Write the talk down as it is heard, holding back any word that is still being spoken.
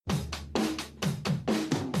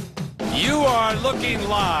You are looking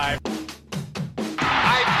live.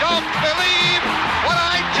 I don't believe what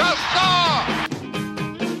I just saw.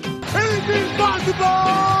 Anything's possible.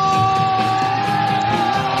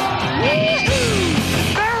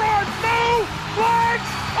 There are no flags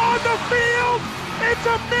on the field. It's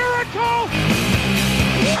a miracle.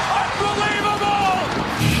 Unbelievable.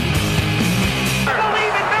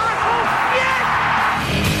 Believe in miracles. Yes.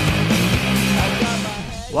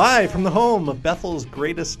 Live from the home of Bethel's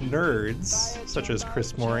greatest nerds, such as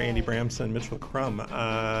Chris Moore, Andy Bramson, Mitchell Crum.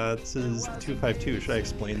 This is the 252. Should I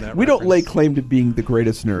explain that? We don't reference? lay claim to being the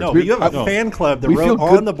greatest nerds. No, but you have a fan club that we wrote feel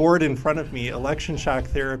on good. the board in front of me, Election Shock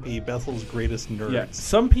Therapy, Bethel's greatest nerds. Yeah,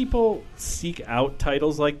 some people seek out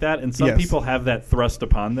titles like that, and some Yes. people have that thrust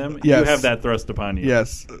upon them. Yes. You have that thrust upon you.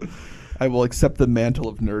 Yes. I will accept the mantle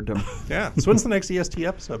of nerddom. Yeah. So when's the next EST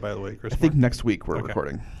episode, by the way, Chris? I think Moore? next week we're Okay.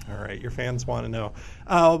 recording. All right. Your fans want to know.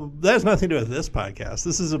 That has nothing to do with this podcast.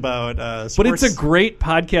 This is about sports. But it's a great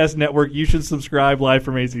podcast network. You should subscribe. Live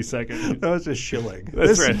from AC Second. That was just shilling.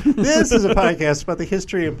 That's this, right. This is a podcast about the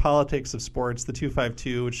history and politics of sports, the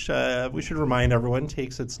 252, which we should remind everyone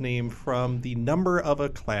takes its name from the number of a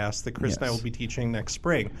class that Chris and I Yes. will be teaching next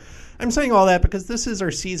spring. I'm saying all that because this is our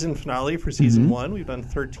season finale for season one. We've done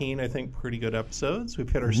 13, I think, pretty good episodes. We've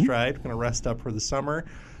hit our stride. We're going to rest up for the summer.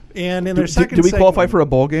 And in their second Do we qualify segment- for a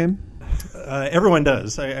bowl game? everyone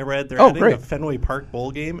does. I read they're Oh, adding great. a Fenway Park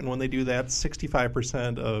bowl game, and when they do that,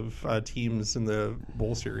 65% of teams in the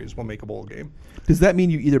bowl series will make a bowl game. Does that mean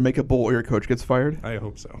you either make a bowl or your coach gets fired? I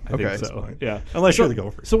hope so. I think Okay. so. Yeah. Unless you're the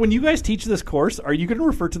Gophers. So when you guys teach this course, are you going to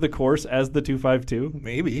refer to the course as the 252?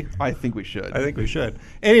 Maybe. I think we should. I think we should.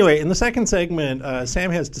 Anyway, in the second segment,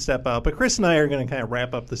 Sam has to step out, but Chris and I are going to kind of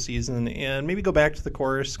wrap up the season and maybe go back to the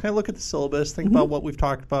course, kind of look at the syllabus, think about what we've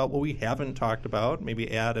talked about, what we haven't talked about,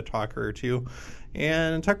 maybe add a talker or two,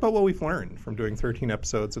 and talk about what we've learned from doing 13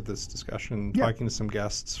 episodes of this discussion, talking to some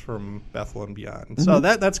guests from Bethel and beyond. So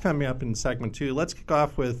that's coming up in segment 2. Let's kick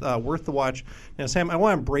off with Worth the Watch. Now, Sam, I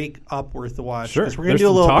want to break up Worth the Watch Sure. because we're going to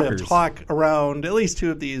There's do a some little bit talkers. of talk around at least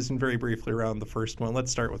 2 of these and very briefly around the first one.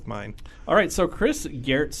 Let's start with mine. All right, so Chris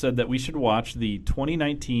Garrett said that we should watch the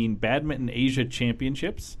 2019 Badminton Asia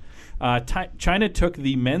Championships. China took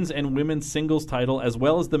the men's and women's singles title as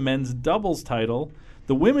well as the men's doubles title.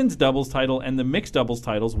 The women's doubles title and the mixed doubles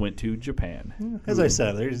titles went to Japan. As I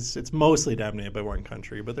said, it's mostly dominated by one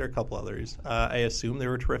country, but there are a couple others. I assume they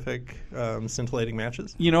were terrific, scintillating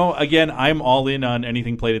matches. You know, again, I'm all in on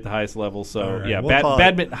anything played at the highest level. So, All right, yeah, we'll call it-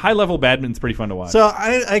 badminton, high-level badminton's pretty fun to watch. So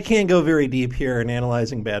I can't go very deep here in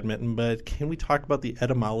analyzing badminton, but can we talk about the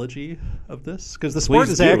etymology of this? Because the sport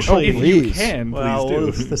Please is do. actually... if you Please. can, well,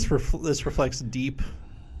 please do. this reflects deep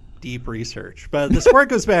research. But the sport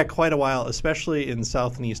goes back quite a while, especially in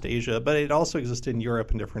South and East Asia, but it also existed in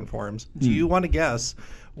Europe in different forms. Do you want to guess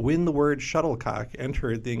when the word shuttlecock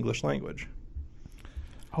entered the English language?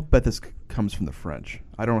 I'll bet this comes from the French.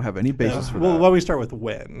 I don't have any basis for Well, that. why don't we start with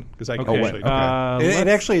when? Because I can Okay. actually... Okay. It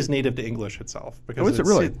actually is native to English itself. Because Oh, is it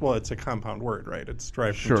really? It's a compound word, right? It's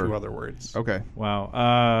derived Sure. from 2 other words. Okay. Wow.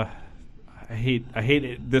 I hate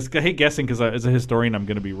it. I hate guessing because as a historian, I'm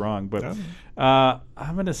going to be wrong. But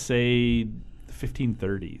I'm going to say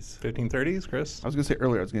 1530s. 1530s, Chris? I was going to say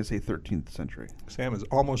earlier, I was going to say 13th century. Sam is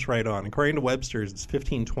almost right on. According to Webster's, it's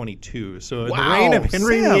 1522. So in the Wow, reign of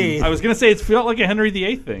Henry Sam. VIII. I was going to say it felt like a Henry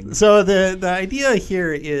VIII thing. So the idea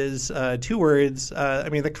here is 2 words. I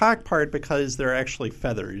mean, the cock part because they're actually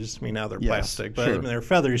feathers. I mean, now they're Yes, plastic, but sure. I mean, they're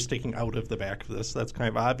feathers sticking out of the back of this. So that's kind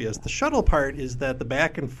of obvious. The shuttle part is that the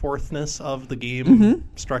back and forthness of the game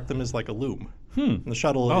struck them as like a loom. And the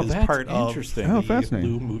shuttle Oh, is that's part of interesting. the Oh, fascinating.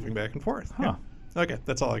 loom moving back and forth. Huh. Yeah. Okay,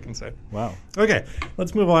 that's all I can say. Wow. Okay,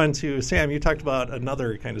 let's move on to Sam. You talked about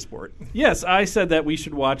another kind of sport. Yes, I said that we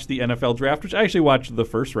should watch the NFL draft, which I actually watched the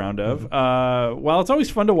first round of. While it's always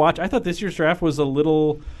fun to watch, I thought this year's draft was a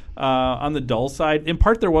little on the dull side. In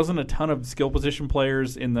part, there wasn't a ton of skill position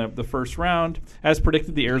players in the first round. As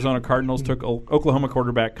predicted, the Arizona Cardinals took Oklahoma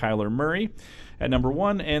quarterback Kyler Murray at number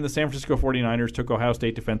 1, and the San Francisco 49ers took Ohio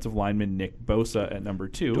State defensive lineman Nick Bosa at number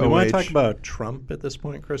 2. Do we want to OH. talk about Trump at this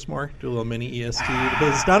point, Chris Moore? Do a little mini EST.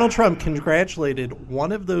 Because Donald Trump congratulated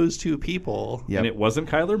one of those 2 people. Yep. And it wasn't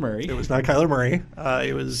Kyler Murray. It was not Kyler Murray.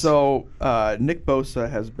 It was... So Nick Bosa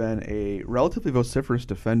has been a relatively vociferous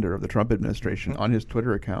defender of the Trump administration on his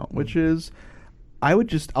Twitter account, which is, I'll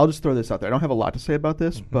just throw this out there. I don't have a lot to say about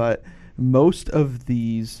this, but most of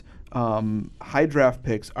these high draft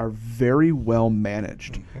picks are very well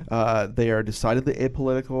managed. They are decidedly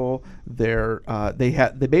apolitical.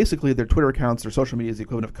 They basically, their Twitter accounts, their social media is the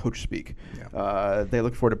equivalent of coach speak. They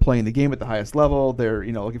look forward to playing the game at the highest level. They're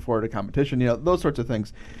looking forward to competition. Those sorts of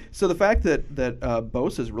things. So the fact that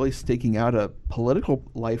Bosa is really staking out a political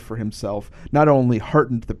life for himself not only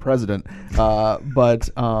heartened the president, but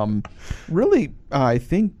really I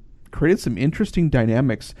think created some interesting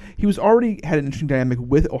dynamics. He was already had an interesting dynamic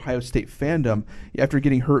with Ohio State fandom. After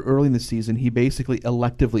getting hurt early in the season, he basically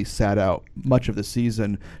electively sat out much of the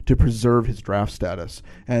season to preserve his draft status.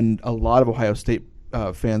 And a lot of Ohio State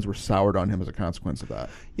fans were soured on him as a consequence of that.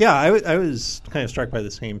 Yeah, I was kind of struck by the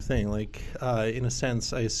same thing. Like, in a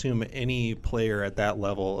sense, I assume any player at that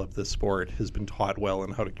level of the sport has been taught well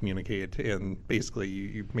in how to communicate, and basically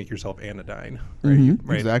you make yourself anodyne. Right?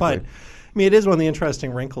 Right? Exactly. But it is one of the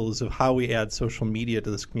interesting wrinkles of how we add social media to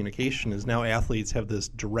this communication is now athletes have this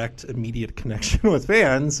direct, immediate connection with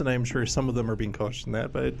fans, and I'm sure some of them are being coached in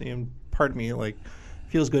that. But part of me,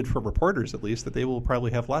 feels good for reporters, at least, that they will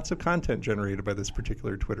probably have lots of content generated by this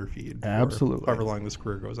particular Twitter feed. Absolutely. However long this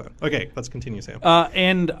career goes on. Okay, let's continue, Sam.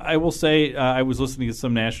 And I will say, I was listening to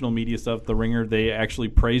some national media stuff, The Ringer. They actually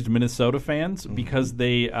praised Minnesota fans because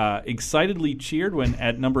they excitedly cheered when,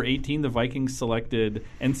 at number 18, the Vikings selected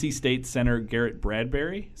NC State center Garrett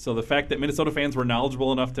Bradbury. So the fact that Minnesota fans were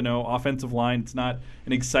knowledgeable enough to know offensive line, it's not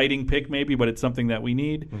an exciting pick maybe, but it's something that we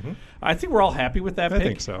need. I think we're all happy with that pick. I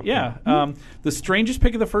think so. Yeah. The strangest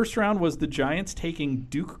pick of the first round was the Giants taking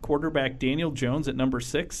Duke quarterback Daniel Jones at number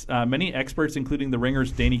 6. Many experts, including The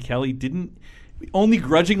Ringer's Danny Kelly, only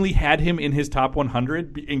grudgingly had him in his top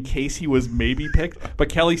 100 in case he was maybe picked, but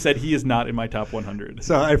Kelly said he is not in my top 100.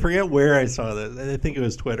 So I forget where I saw this. I think it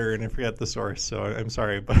was Twitter, and I forget the source, so I'm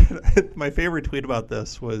sorry. But my favorite tweet about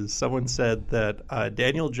this was someone said that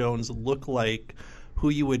Daniel Jones looked like who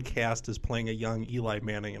you would cast as playing a young Eli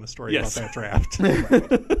Manning in a story about that draft.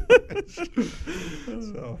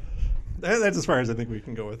 So that's as far as I think we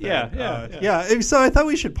can go with that. Yeah. So I thought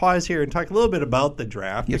we should pause here and talk a little bit about the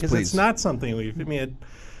draft, because please. It's not something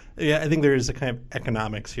I think there's a kind of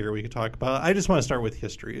economics here we could talk about. I just want to start with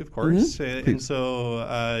history, of course. And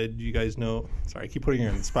so do you guys know, sorry, I keep putting you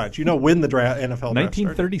on the spot. Do you know when the NFL draft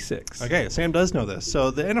 1936. started? Okay, Sam does know this. So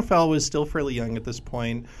the NFL was still fairly young at this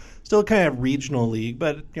point, still kind of regional league,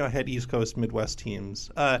 but had East Coast, Midwest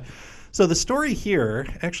teams. So the story here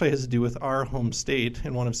actually has to do with our home state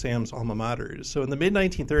and one of Sam's alma maters. So in the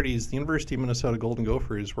mid-1930s, the University of Minnesota Golden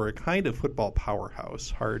Gophers were a kind of football powerhouse,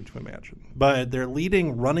 hard to imagine. But their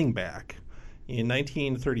leading running back in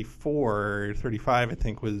 1934 or 35, I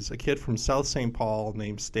think, was a kid from South St. Paul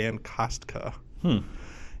named Stan Kostka.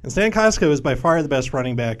 And Stan Kostka was by far the best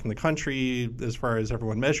running back in the country as far as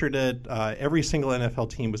everyone measured it. Every single NFL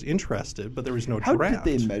team was interested, but there was no draft. How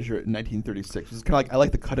did they measure it in 1936? Was it kind of like, I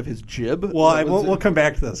like the cut of his jib? Well, we'll come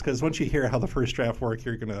back to this, because once you hear how the first draft worked,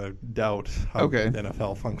 you're going to doubt how the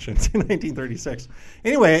NFL functions in 1936.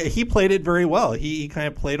 Anyway, he played it very well. He kind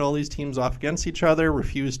of played all these teams off against each other,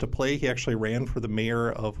 refused to play. He actually ran for the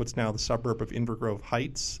mayor of what's now the suburb of Invergrove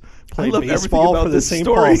Heights, played baseball for the St.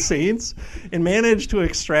 Paul Saints, and managed to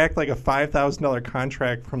extract like a $5,000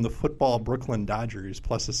 contract from the football Brooklyn Dodgers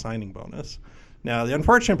plus a signing bonus. Now, the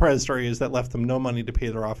unfortunate part of the story is that left them no money to pay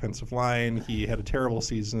their offensive line. He had a terrible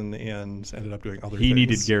season and ended up doing other things. He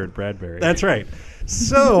needed Garrett Bradbury. That's right.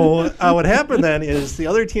 So what happened then is the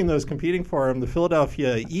other team that was competing for him, the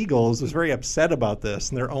Philadelphia Eagles, was very upset about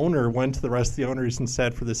this. And their owner went to the rest of the owners and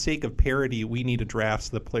said, for the sake of parity, we need a draft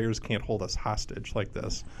so the players can't hold us hostage like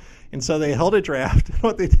this. And so they held a draft. And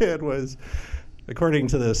what they did was, according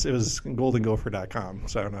to this, it was goldengopher.com,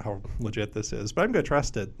 so I don't know how legit this is, but I'm going to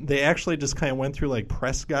trust it. They actually just kind of went through like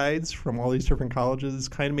press guides from all these different colleges,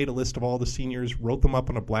 kind of made a list of all the seniors, wrote them up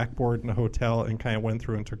on a blackboard in a hotel, and kind of went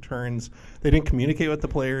through and took turns. They didn't communicate with the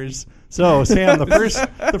players. So, Sam,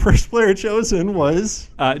 the first player chosen was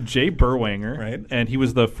Jay Berwanger, right? And he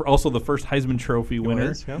was also the first Heisman Trophy winner.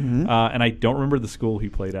 Was, yeah. And I don't remember the school he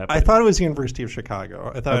played at. I thought it was the University of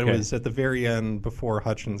Chicago. I thought it was at the very end before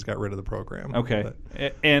Hutchins got rid of the program. Okay.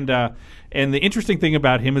 And the interesting thing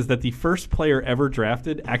about him is that the first player ever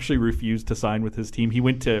drafted actually refused to sign with his team.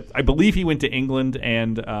 I believe he went to England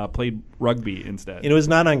and played rugby instead. It was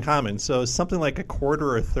not uncommon. So something like a quarter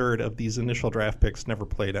or a third of these initial draft picks never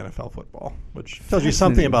played NFL football, which tells you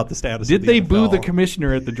something about the status Did of the they NFL. boo the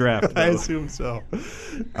commissioner at the draft? I assume so.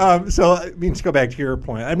 To go back to your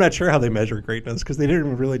point, I'm not sure how they measure greatness because they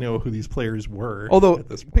didn't really know who these players were. Although at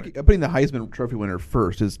this point. putting the Heisman Trophy winner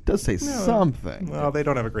first does say something. thing. Well, they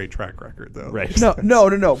don't have a great track record, though. Right. No.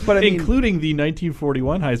 But I mean, including the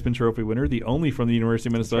 1941 Heisman Trophy winner, the only from the University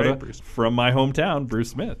of Minnesota, Bruce. from my hometown,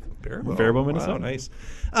 Bruce Smith, Faribault, Minnesota. Wow, nice.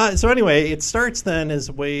 So anyway, it starts then as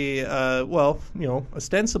a way,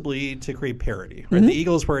 ostensibly to create parity. Right? The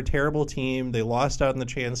Eagles were a terrible team. They lost out on the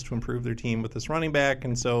chance to improve their team with this running back,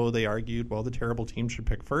 and so they argued, well, the terrible team should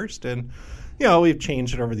pick first. And we've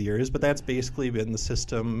changed it over the years, but that's basically been the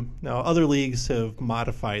system. Now, other leagues have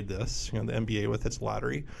modified this. The NBA with its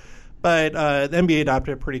lottery. But the NBA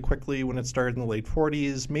adopted it pretty quickly when it started in the late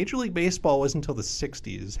 40s. Major League Baseball wasn't until the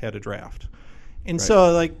 60s had a draft. And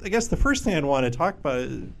so, I guess the first thing I'd want to talk about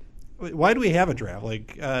is, why do we have a draft?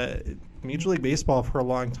 Major League Baseball for a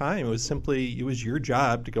long time, it was your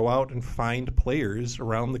job to go out and find players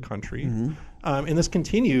around the country. And this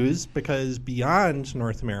continues because beyond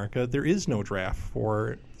North America, there is no draft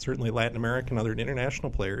for certainly Latin American and other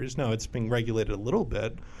international players. Now, it's being regulated a little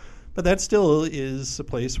bit, but that still is a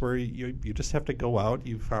place where you just have to go out.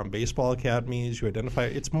 You found baseball academies. You identify.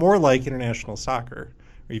 It's more like international soccer,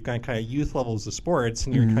 where you've got kind of youth levels of sports,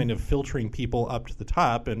 and you're kind of filtering people up to the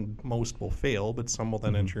top, and most will fail, but some will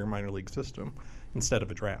then enter your minor league system instead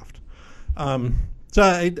of a draft. So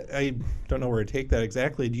I don't know where to take that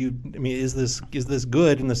exactly. Is this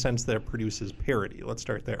good in the sense that it produces parity? Let's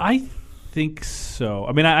start there. I think so.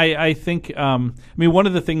 I think one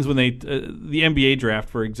of the things when the NBA draft,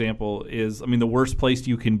 for example, is the worst place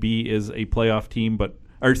you can be is a playoff team,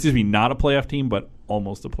 not a playoff team, but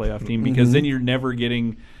almost a playoff team, because then you're never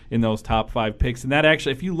getting in those top 5 picks. And that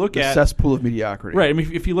actually, if you look at cesspool of mediocrity, right?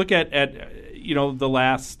 If you look at the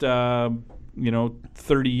last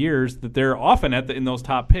 30 years, that they're often in those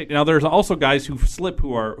top picks. Now, there's also guys who slip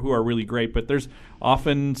who are really great, but there's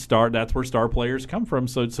often that's where star players come from.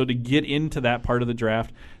 So to get into that part of the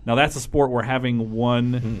draft, now that's a sport where having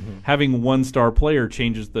one star player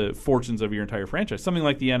changes the fortunes of your entire franchise. Something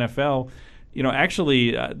like the NFL.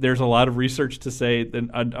 There's a lot of research to say that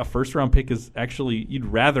a first round pick is actually, you'd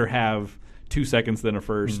rather have 2 seconds than a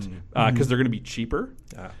first, because they're going to be cheaper.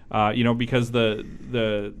 Because the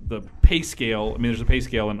pay scale. There's a pay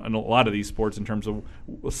scale in a lot of these sports in terms of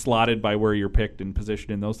slotted by where you're picked and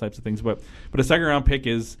positioned and those types of things. But a second round pick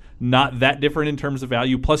is not that different in terms of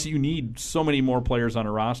value. Plus, you need so many more players on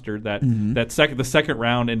a roster that the second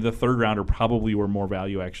round and the third round are probably where more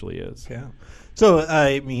value actually is. Yeah. So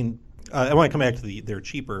I want to come back to their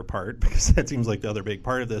cheaper part, because that seems like the other big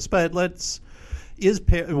part of this. But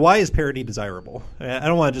why is parity desirable? I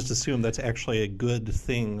don't want to just assume that's actually a good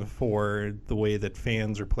thing for the way that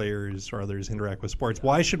fans or players or others interact with sports.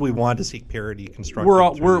 Why should we want to seek parity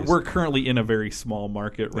constructively? We're currently in a very small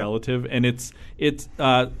market relative, and it's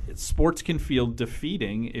sports can feel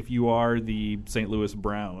defeating if you are the St. Louis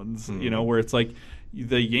Browns, where it's like,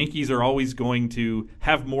 the Yankees are always going to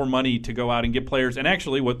have more money to go out and get players. And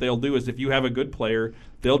actually what they'll do is, if you have a good player,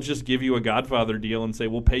 they'll just give you a Godfather deal and say,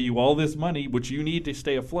 we'll pay you all this money, which you need to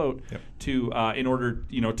stay afloat in order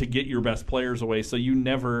to get your best players away. So you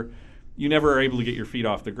never are able to get your feet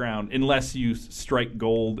off the ground unless you strike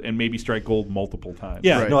gold, and maybe strike gold multiple times.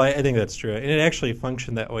 Yeah, no, I think that's true. And it actually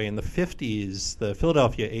functioned that way. In the 50s, the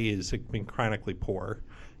Philadelphia A's had been chronically poor.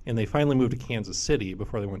 And they finally moved to Kansas City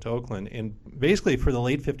before they went to Oakland. And basically for the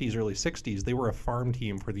late 50s, early 60s, they were a farm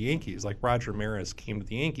team for the Yankees. Like Roger Maris came to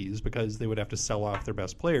the Yankees because they would have to sell off their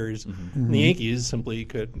best players. And the Yankees simply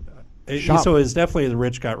could. So it's definitely the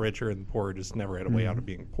rich got richer and the poor just never had a way out of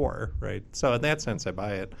being poor, right? So in that sense, I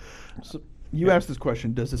buy it. So you asked this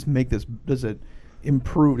question, does it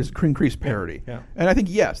improve, does it increase parity? Yeah. And I think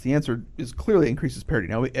yes, the answer is clearly increases parity.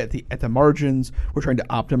 Now at the margins, we're trying to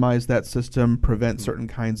optimize that system, prevent certain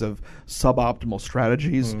kinds of suboptimal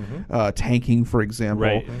strategies, tanking, for example.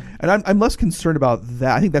 Right. And I'm less concerned about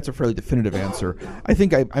that. I think that's a fairly definitive answer. I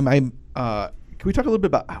think can we talk a little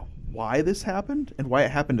bit about why this happened and why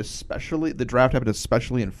it happened, especially the draft happened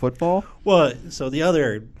especially in football? Well, so the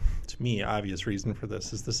other, to me, obvious reason for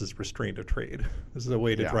this is restraint of trade. This is a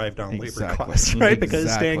way to drive down labor costs, right?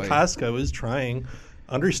 Because Stan Koska was trying,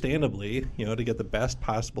 understandably, to get the best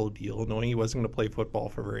possible deal, knowing he wasn't going to play football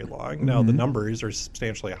for very long. Now the numbers are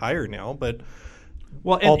substantially higher now, but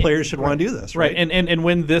all players should want to do this, right? And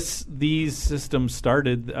when these systems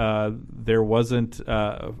started, there wasn't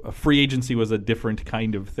a free agency was a different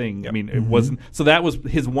kind of thing. Yep. It wasn't. So that was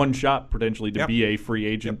his one shot potentially to be a free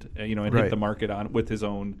agent, and hit the market with his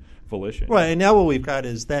own volition. Well, and now what we've got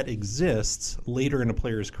is that exists later in a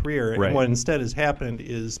player's career. Right. And what instead has happened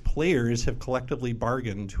is players have collectively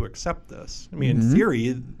bargained to accept this. I mean, in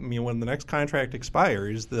theory, when the next contract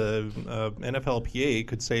expires, the NFLPA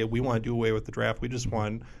could say, we want to do away with the draft. We just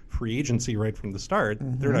want free agency right from the start.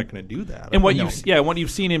 They're not going to do that. And what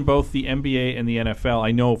you've seen in both the NBA and the NFL,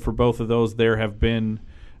 I know for both of those there have been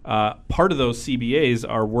part of those CBAs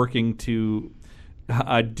are working to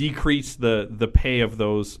decrease the pay of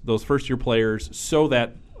those first year players so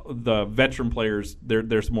that the veteran players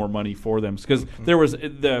there's more money for them, because there was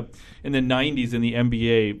in the 90s in the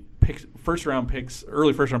NBA early first round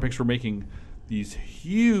picks were making these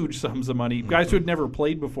huge sums of money, guys who had never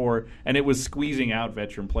played before, and it was squeezing out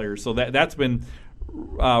veteran players. So that's been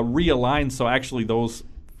realigned, so actually those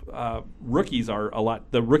rookies are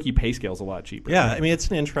the rookie pay scale is a lot cheaper. Yeah, I mean, it's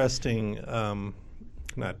an interesting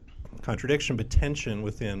not contradiction, but tension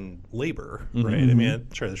within labor, right? I mean, it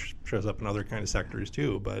shows up in other kind of sectors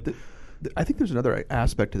too. But I think there's another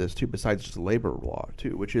aspect to this too, besides just labor law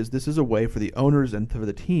too, which is this is a way for the owners and for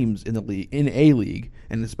the teams in the league, in a league,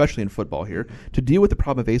 and especially in football here, to deal with the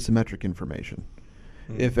problem of asymmetric information.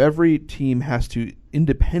 If every team has to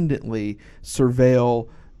independently surveil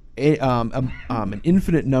an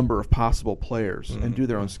infinite number of possible players and do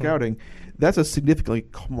their own scouting, that's a significantly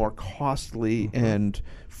more costly and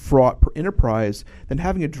fraught enterprise than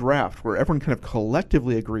having a draft where everyone kind of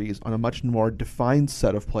collectively agrees on a much more defined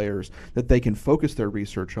set of players that they can focus their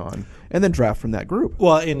research on and then draft from that group.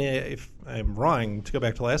 Well, and if I'm wrong, to go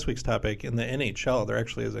back to last week's topic, in the NHL there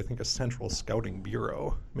actually is, I think, a central scouting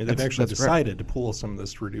bureau. I mean, they've actually decided to pool some of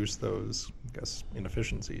this to reduce those, I guess,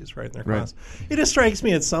 inefficiencies, right, in their costs. It just strikes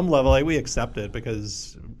me at some level, like, we accept it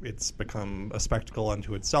because it's become a spectacle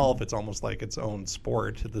unto itself. It's almost like its own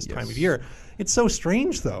sport at this time of year. It's so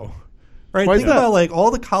strange, though. Right? Why Think is that? about like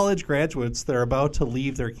all the college graduates that are about to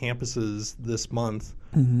leave their campuses this month.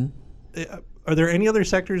 Are there any other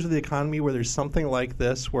sectors of the economy where there's something like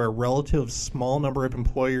this, where a relative small number of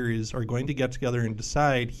employers are going to get together and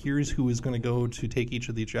decide, here's who is going to go to take each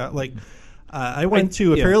of these jobs? Like, I went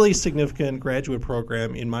to a fairly significant graduate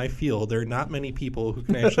program in my field. There are not many people who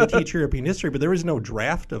can actually teach European history, but there was no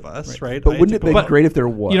draft of us, right? But wouldn't it be great if there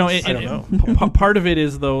was? You know, I don't know. Part of it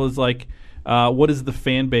is though is like, what is the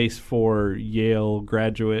fan base for Yale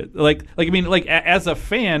graduate? As a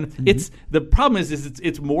fan, it's the problem is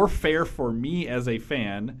it's more fair for me as a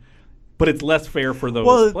fan, but it's less fair for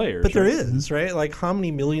those players. But there is, right? Like, how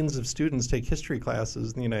many millions of students take history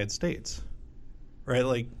classes in the United States? Right,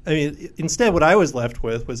 like, I mean, instead, what I was left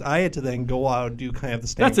with was I had to then go out and do kind of the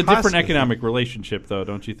same. That's a different economic relationship, though,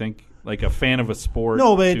 don't you think? Like a fan of a sport.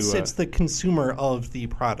 No, but it's the consumer of the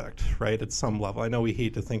product, right? At some level, I know we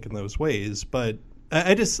hate to think in those ways, but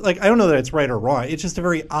I just I don't know that it's right or wrong. It's just a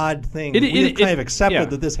very odd thing. We've kind of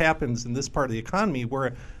accepted that this happens in this part of the economy.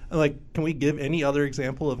 Where, like, can we give any other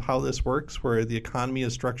example of how this works, where the economy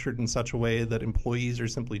is structured in such a way that employees are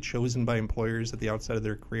simply chosen by employers at the outset of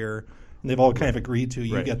their career? And they've all kind of agreed to,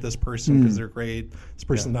 you get this person because they're great. This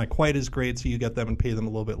person's not quite as great, so you get them and pay them a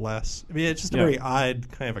little bit less. I mean, it's just a very odd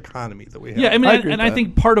kind of economy that we have. Yeah, I mean, I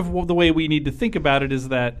think part of the way we need to think about it is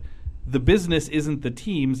that the business isn't the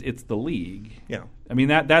teams, it's the league. Yeah. I mean,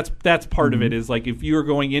 that's part of it is like if you're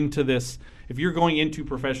going into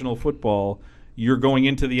professional football, you're going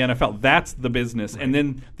into the NFL. That's the business. Right. And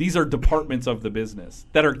then these are departments of the business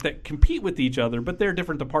that compete with each other, but they're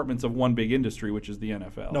different departments of one big industry, which is the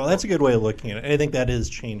NFL. No, that's a good way of looking at it. And I think that is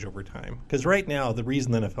change over time. Because right now, the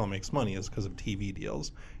reason the NFL makes money is because of TV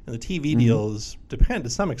deals. And the TV deals depend to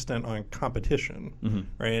some extent on competition,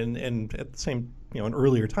 right? And at the same, in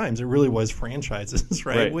earlier times, it really was franchises,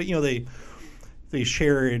 right? They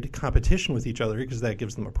shared competition with each other because that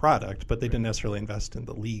gives them a product, but they didn't necessarily invest in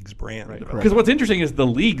the league's brand. Because what's interesting is the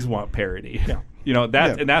leagues want parity. And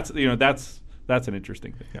that's an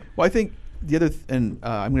interesting thing. Yeah. Well, I think the other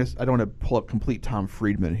I don't want to pull up complete Tom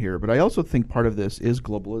Friedman here, but I also think part of this is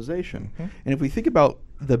globalization. And if we think about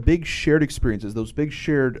the big shared experiences, those big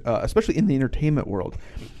shared, especially in the entertainment world,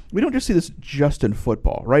 we don't just see this just in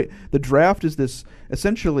football, right? The draft is this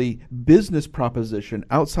essentially business proposition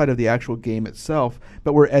outside of the actual game itself,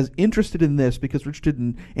 but we're as interested in this because we're interested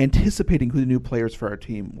in anticipating who the new players for our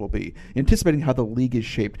team will be, anticipating how the league is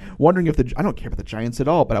shaped, wondering if I don't care about the Giants at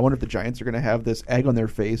all, but I wonder if the Giants are going to have this egg on their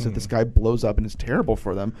face if this guy blows up and is terrible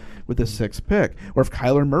for them with the 6th pick, or if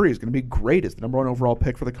Kyler Murray is going to be great as the number 1 overall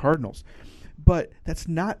pick for the Cardinals. But that's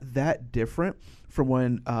not that different from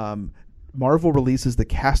when Marvel releases the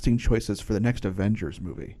casting choices for the next Avengers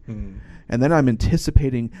movie. And then I'm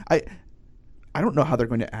anticipating I don't know how they're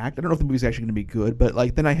going to act. I don't know if the movie's actually going to be good, but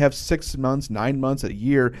like then I have 6 months, 9 months, a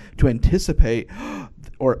year to anticipate,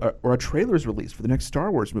 or a trailer is released for the next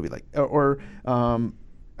Star Wars movie, like or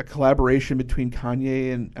a collaboration between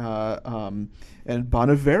Kanye and Bon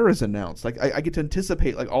Iver is announced. Like I get to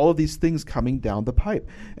anticipate like all of these things coming down the pipe,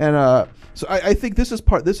 and so I think this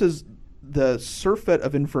is the surfeit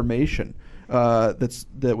of information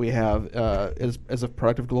that we have as a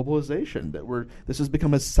product of globalization. This has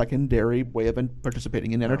become a secondary way of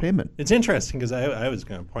participating in entertainment. It's interesting because I was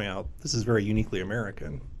going to point out this is very uniquely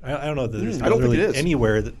American. I don't know that there's I don't think really it is.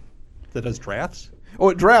 anywhere that does drafts.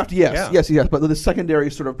 Oh, draft, yes, Yeah. yes, but the secondary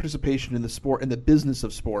sort of participation in the sport and the business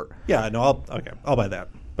of sport. Yeah, no, I'll buy that.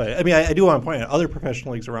 But I mean, I do want to point out other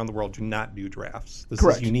professional leagues around the world do not do drafts. This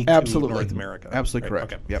Correct. is unique Absolutely. to North America. Absolutely Right,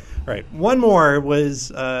 correct. Okay. Yep. All right. One more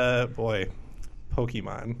was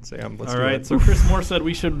Pokemon. Sam, let's All do right, it. so Chris Moore said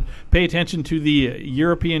we should pay attention to the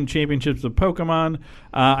European Championships of Pokemon.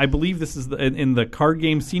 I believe this is in the card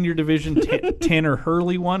game senior division. Tanner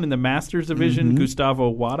Hurley won. In the Masters division, Gustavo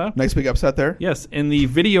Wada. Nice big upset there. Yes, in the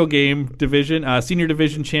video game division, senior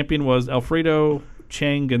division champion was Alfredo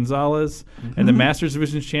Chang Gonzalez, and the Masters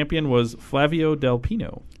division champion was Flavio Del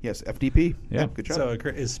Pino. Yes, FDP. Yeah. Good job. So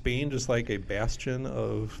is Spain just like a bastion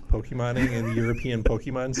of Pokemoning in the European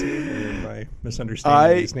Pokemon scene? Or am I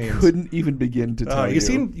misunderstanding I these names? couldn't even begin to tell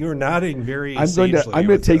you. You were nodding very I'm going to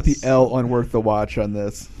with take this. the L on Worth the Watch on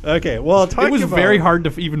this. Okay, well, It was very hard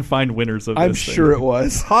to even find winners of I'm this thing. sure it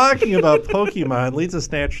was. Talking about Pokemon leads us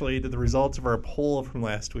naturally to the results of our poll from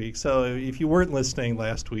last week. So if you weren't listening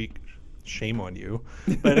last week, shame on you.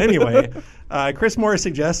 But anyway, Chris Moore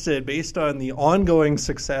suggested, based on the ongoing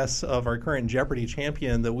success of our current Jeopardy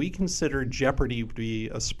champion, that we consider Jeopardy to be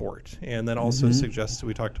a sport. And then also suggested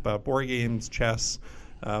we talked about board games, chess,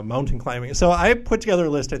 mountain climbing. So I put together a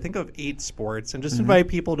list, I think, of 8 sports, and just invite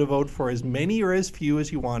people to vote for as many or as few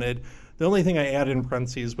as you wanted. The only thing I added in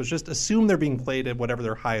parentheses was just assume they're being played at whatever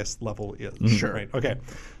their highest level is. Sure. Right. Okay.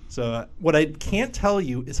 So what I can't tell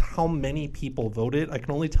you is how many people voted. I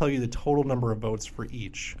can only tell you the total number of votes for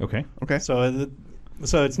each. Okay. Okay. So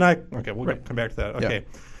it's not okay. We'll come back to that.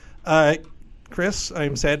 Okay. Chris,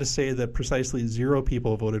 I'm sad to say that precisely 0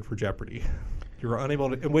 people voted for Jeopardy. You were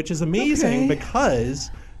unable to, which is amazing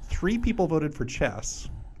because 3 people voted for chess.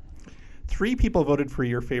 3 people voted for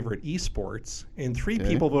your favorite esports, and 3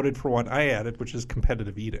 people voted for one I added, which is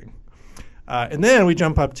competitive eating. And then we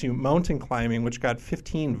jump up to mountain climbing, which got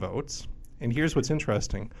 15 votes. And here's what's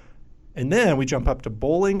interesting. And then we jump up to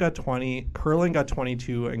bowling got 20, curling got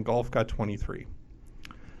 22, and golf got 23.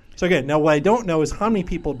 So again, now what I don't know is how many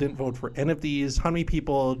people didn't vote for any of these, how many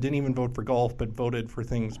people didn't even vote for golf but voted for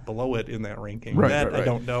things below it in that ranking. That I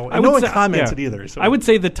don't know. And no one commented either. So I would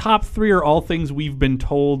say the top 3 are all things we've been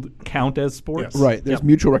told count as sports. Yes. Right. There's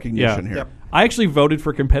mutual recognition here. Yep. I actually voted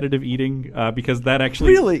for competitive eating because that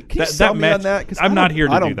actually Really? Can you sell me on that? 'Cause I'm not here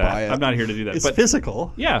to I do don't that. buy it. I'm not here to do that. it's but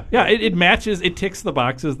physical. yeah, it matches. It ticks the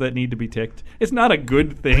boxes that need to be ticked. It's not a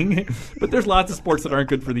good thing, but there's lots of sports that aren't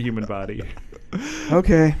good for the human body.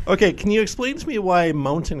 Okay. Okay, can you explain to me why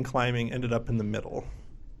mountain climbing ended up in the middle?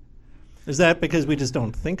 Is that because we just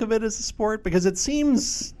don't think of it as a sport? Because it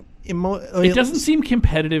seems... It doesn't seem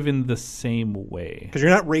competitive in the same way. Because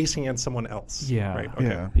you're not racing against someone else. Yeah. Right, okay.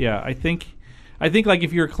 Yeah. Yeah, I think like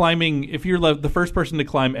if you're the first person to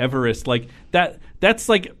climb Everest, like that's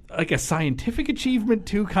like a scientific achievement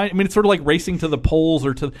too. I mean, it's sort of like racing to the poles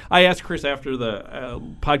or to. I asked Chris after the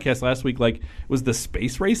podcast last week, like, was the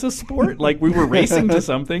space race a sport? Like we were racing to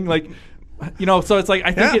something, like. So it's like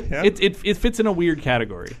I think it fits in a weird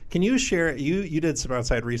category. Can you share? You did some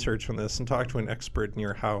outside research on this and talked to an expert in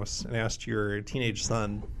your house and asked your teenage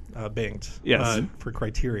son, Banked, Yes. for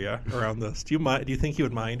criteria around this. Do you think he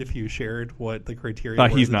would mind if you shared what the criteria?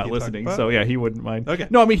 He's were that not you talked listening, about? so yeah, he wouldn't mind. Okay.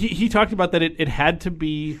 No, I mean he talked about that it had to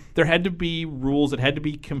be there had to be rules. It had to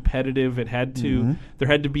be competitive. It had to there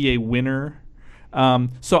had to be a winner.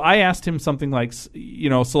 So I asked him something like, so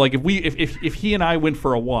like if he and I went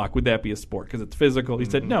for a walk, would that be a sport? Because it's physical. He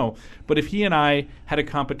said no. But if he and I had a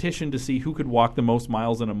competition to see who could walk the most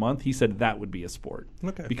miles in a month, he said that would be a sport.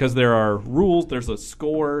 Okay. Because there are rules, there's a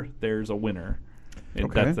score, there's a winner. And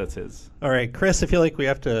Okay. that's his. All right, Chris, I feel like we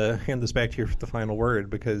have to hand this back to you for the final word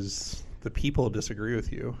because the people disagree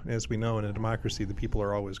with you. As we know, in a democracy, the people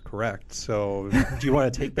are always correct. So do you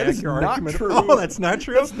want to take back is your not argument? true. Oh, that's not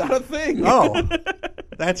true? That's not a thing. Oh,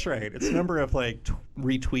 that's right. It's a number of like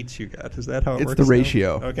retweets you got. Is that how it It's works? the now?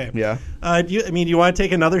 ratio. Okay. Yeah. Do you want to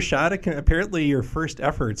take another shot at? Apparently, your first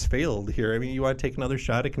efforts failed here. I mean, you want to take another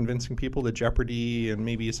shot at convincing people to Jeopardy and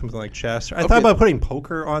maybe something like chess. I thought about putting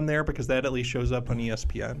poker on there because that at least shows up on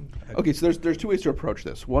ESPN. Okay, so there's two ways to approach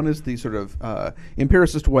this. One is the sort of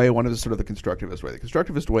empiricist way. One is sort of the constructivist way. The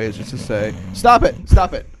constructivist way is just to say, stop it.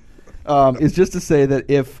 Is just to say that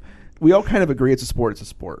if we all kind of agree it's a sport, it's a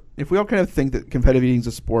sport. If we all kind of think that competitive eating is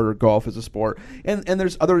a sport or golf is a sport, and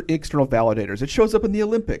there's other external validators. It shows up in the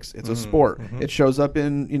Olympics. It's a sport. Mm-hmm. It shows up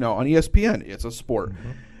in, on ESPN. It's a sport.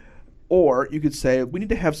 Mm-hmm. Or you could say we need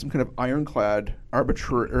to have some kind of ironclad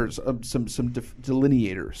arbitrary or some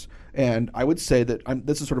delineators. And I would say that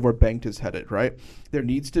this is sort of where Bengt is headed, right? There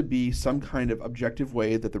needs to be some kind of objective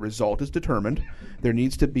way that the result is determined. There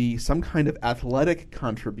needs to be some kind of athletic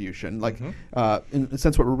contribution, like in a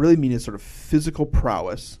sense, what we really mean is sort of physical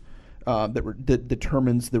prowess. That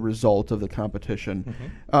determines the result of the competition,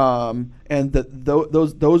 and that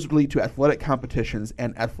those lead to athletic competitions,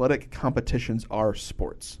 and athletic competitions are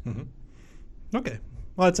sports. Mm-hmm. Okay.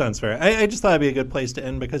 Well, that sounds fair. I just thought it'd be a good place to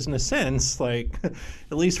end because, in a sense, like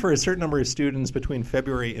at least for a certain number of students between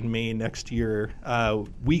February and May next year,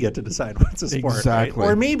 we get to decide what's a sport. Exactly.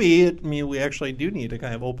 Right? Or maybe we actually do need to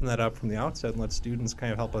kind of open that up from the outset and let students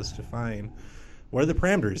kind of help us define what are the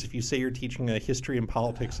parameters. If you say you're teaching a history and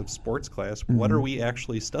politics of sports class, what are we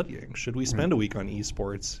actually studying? Should we spend a week on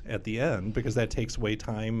esports at the end because that takes away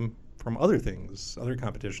time from other things, other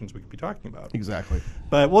competitions we could be talking about. Exactly.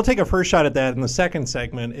 But we'll take a first shot at that in the second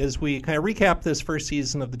segment as we kind of recap this first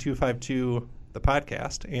season of the 252, the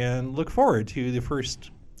podcast, and look forward to the first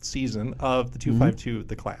season of the 252,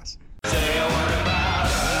 the class.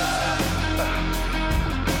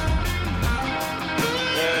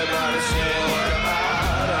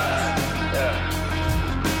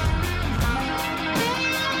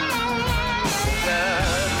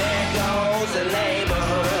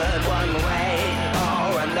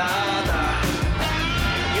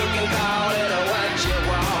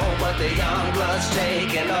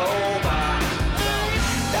 Taking over.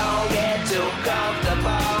 Don't get too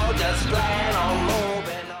comfortable, just plan on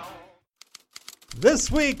moving on. This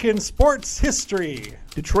week in sports history.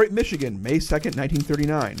 Detroit, Michigan, May 2nd,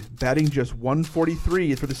 1939. Batting just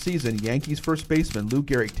 .143 for the season, Yankees first baseman Lou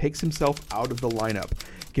Gehrig takes himself out of the lineup.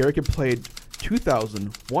 Gehrig had played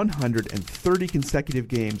 2,130 consecutive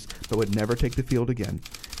games, but would never take the field again.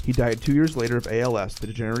 He died 2 years later of ALS, the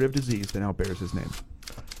degenerative disease that now bears his name.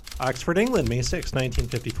 Oxford, England, May 6,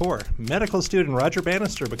 1954. Medical student Roger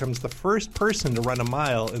Bannister becomes the first person to run a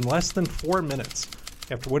mile in less than 4 minutes.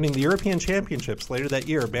 After winning the European Championships later that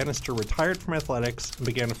year, Bannister retired from athletics and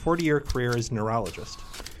began a 40-year career as a neurologist.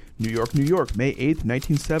 New York, May 8th,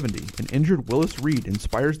 1970. An injured Willis Reed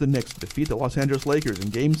inspires the Knicks to defeat the Los Angeles Lakers in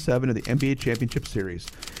Game 7 of the NBA Championship Series.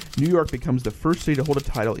 New York becomes the first city to hold a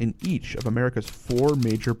title in each of America's 4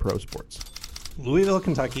 major pro sports. Louisville,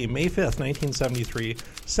 Kentucky, May 5th, 1973.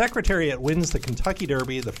 Secretariat wins the Kentucky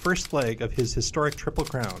Derby, the first leg of his historic Triple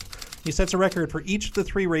Crown. He sets a record for each of the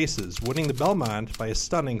 3 races, winning the Belmont by a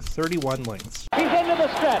stunning 31 lengths. He's into the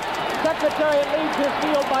stretch. Secretariat leads his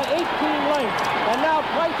field by 18 lengths. And now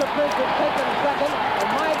Twice a Prince has taken second, and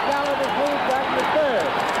My Gallant has moved back to third.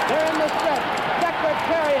 They're in the stretch.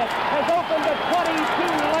 Secretariat has opened a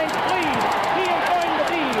 22-length lead. He is going to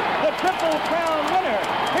be the Triple Crown winner.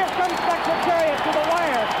 Here comes Secretariat to the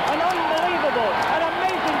wire. An unbelievable, an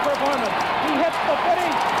amazing performance. He hits the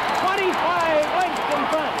finish 25 lengths in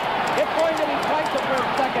front. It's going to be Twice a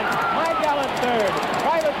Prince second, My Gallant third,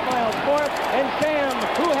 Private Smiles fourth, and Sam,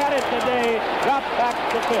 who had it today, got back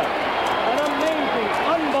to fifth. An amazing,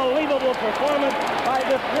 unbelievable performance by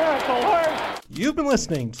this miracle horse. You've been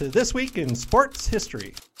listening to This Week in Sports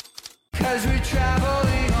History. 'Cause we're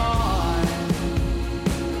traveling on.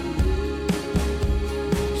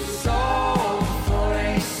 Soul for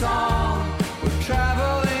a song. We're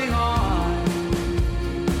traveling on.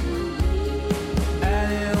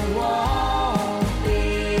 And it won't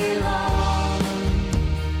be long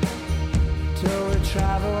till we're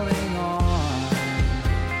traveling on.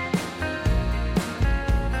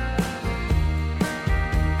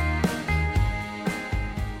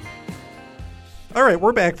 All right,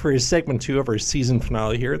 we're back for segment 2 of our season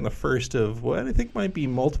finale here, in the first of what I think might be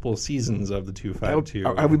multiple seasons of the 252.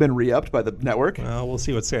 Have we been re-upped by the network? Well, we'll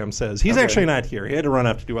see what Sam says. He's Okay. actually not here. He had to run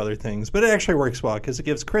up to do other things, but it actually works well because it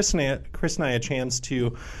gives Chris and I a chance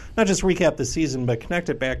to not just recap the season, but connect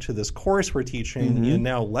it back to this course we're teaching in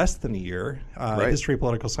now less than a year, Right. History,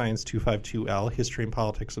 Political Science 252L, History and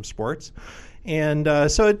Politics of Sports. And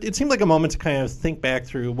so it seemed like a moment to kind of think back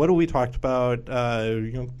through what have we talked about,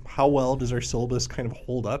 how well does our syllabus kind of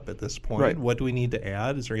hold up at this point? Right. What do we need to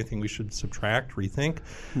add? Is there anything we should subtract, rethink?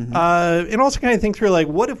 And also kind of think through, like,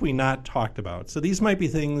 what have we not talked about? So these might be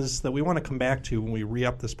things that we want to come back to when we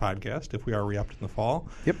re-up this podcast, if we are re-upped in the fall.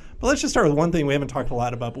 Yep. But let's just start with one thing we haven't talked a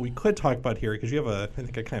lot about, but we could talk about here, because you have, I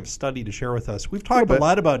think, a kind of study to share with us. We've talked a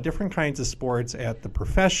lot about different kinds of sports at the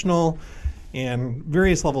professional and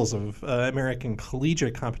various levels of American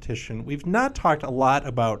collegiate competition. We've not talked a lot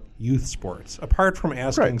about youth sports, apart from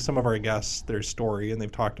asking some of our guests their story, and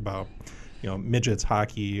they've talked about midgets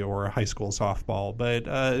hockey or high school softball.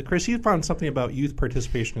 But Chris, you found something about youth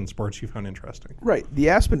participation in sports you found interesting. Right. The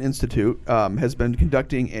Aspen Institute has been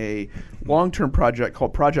conducting a long-term project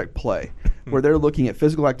called Project Play, where they're looking at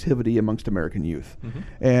physical activity amongst American youth.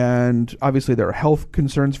 And obviously there are health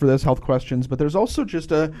concerns for this, health questions, but there's also just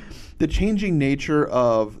the changing nature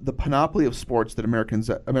of the panoply of sports that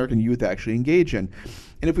American youth actually engage in.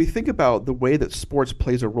 And if we think about the way that sports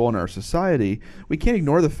plays a role in our society, we can't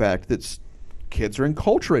ignore the fact that kids are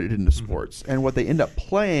enculturated into sports, and what they end up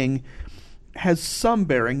playing has some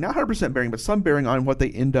bearing, not 100% bearing, but some bearing on what they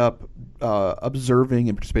end up observing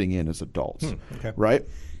and participating in as adults, right?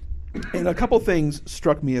 And a couple things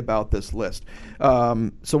struck me about this list.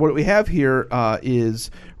 So what we have here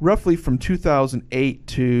is roughly from 2008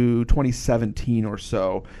 to 2017 or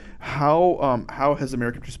so, how has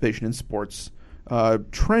American participation in sports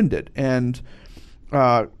trended? And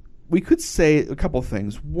we could say a couple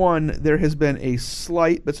things. One, there has been a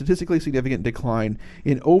slight but statistically significant decline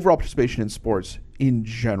in overall participation in sports in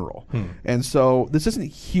general. And so this isn't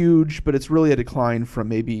huge, but it's really a decline from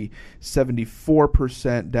maybe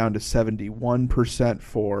 74% down to 71%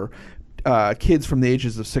 for kids from the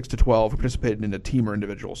ages of 6 to 12 who participated in a team or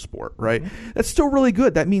individual sport, right? That's still really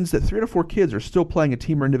good. That means that 3 to 4 kids are still playing a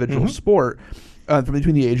team or individual sport from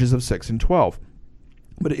between the ages of 6 and 12.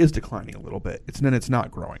 But it is declining a little bit. It's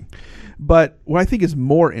not growing. But what I think is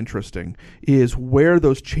more interesting is where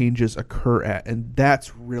those changes occur at, and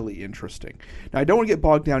that's really interesting. Now, I don't want to get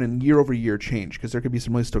bogged down in year-over-year change, because there could be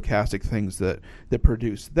some really stochastic things that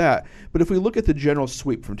produce that. But if we look at the general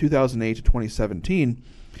sweep from 2008 to 2017,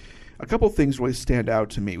 a couple things really stand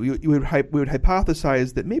out to me. We would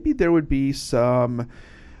hypothesize that maybe there would be some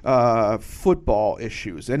football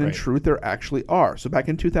issues, and in truth there actually are. So back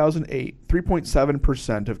in 2008,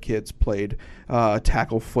 3.7% of kids played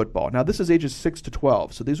tackle football. Now this is ages 6 to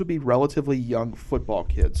 12, so these would be relatively young football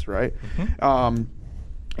kids, right?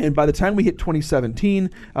 And by the time we hit 2017,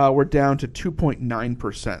 we're down to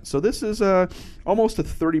 2.9%. So this is almost a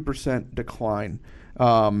 30% decline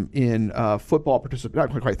in football participation.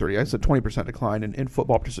 Not quite 30. I said 20% decline in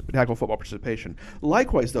tackle football participation.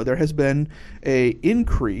 Likewise, though, there has been a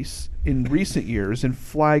increase in recent years in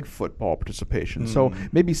flag football participation. So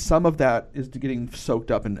maybe some of that is getting soaked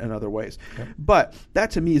up in other ways. But that,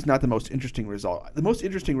 to me, is not the most interesting result. The most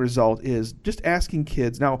interesting result is just asking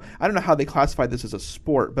kids. Now, I don't know how they classify this as a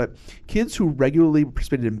sport, but kids who regularly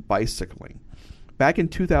participated in bicycling. Back in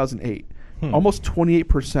 2008, almost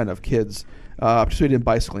 28% of kids participated in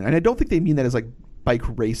bicycling. And I don't think they mean that as like bike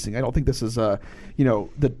racing. I don't think this is the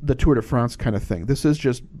Tour de France kind of thing. This is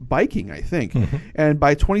just biking, I think. And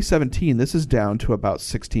by 2017, this is down to about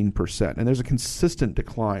 16%. And there's a consistent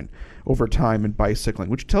decline over time in bicycling,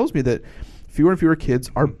 which tells me that fewer and fewer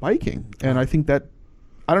kids are biking. And I think that,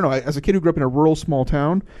 I don't know, as a kid who grew up in a rural small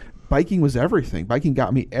town, biking was everything. Biking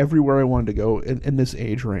got me everywhere I wanted to go in this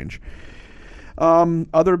age range.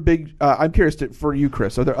 Other big, I'm curious for you,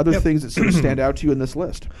 Chris, are there other things that sort of stand out to you in this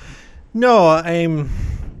list? No, I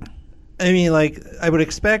mean, like, I would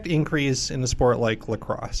expect increase in a sport like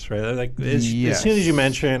lacrosse, right? Like, as soon as you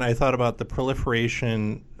mentioned, I thought about the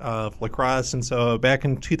proliferation of lacrosse, and so back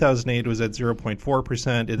in 2008, it was at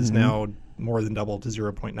 0.4%. It is now more than doubled to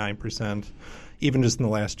 0.9%. Even just in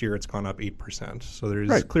the last year, it's gone up 8%. So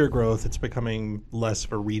there's clear growth. It's becoming less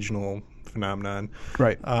of a regional phenomenon.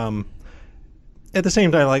 Right. At the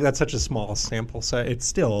same time, like, that's such a small sample set. It's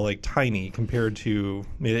still like tiny compared to.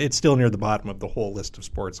 It's still near the bottom of the whole list of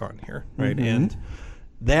sports on here, right? And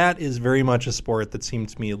that is very much a sport that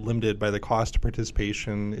seems to me limited by the cost of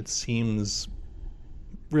participation. It seems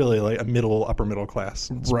really like a upper middle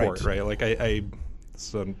class sport, right? Like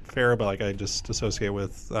it's unfair, but like I just associate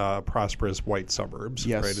with prosperous white suburbs,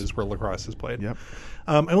 Yes. right, is where lacrosse is played. Yep.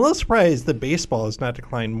 I'm a little surprised that baseball has not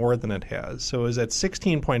declined more than it has. So it was at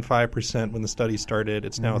 16.5% when the study started.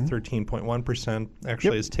 It's now 13.1%.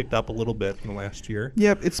 Actually, it's ticked up a little bit in the last year.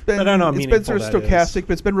 Yep, it's been But I don't know how it's been meaningful sort of that stochastic, is.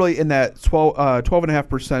 but it's been really in that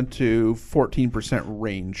 12.5% to 14%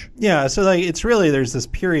 range. Yeah, so like it's really there's this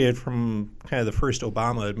period from kind of the first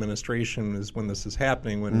Obama administration is when this is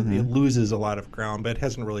happening, when it loses a lot of ground, but it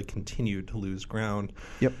hasn't really continued to lose ground.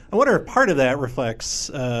 Yep. I wonder if part of that reflects,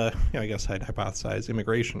 I guess I'd hypothesize,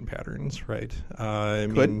 immigration patterns, right? I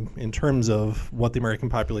mean, in terms of what the American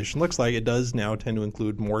population looks like, it does now tend to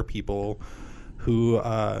include more people who,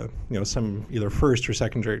 some either first or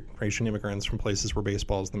second generation immigrants from places where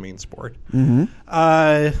baseball is the main sport.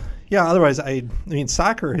 Otherwise, I mean,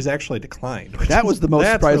 soccer has actually declined. That was the most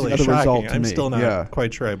that's surprising really other shocking. result to I'm me. still not Yeah.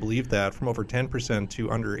 quite sure I believe that, from over 10% to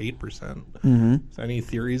under 8%. So any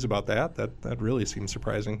theories about that? That really seems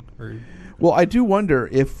surprising. Well, I do wonder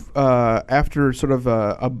if after sort of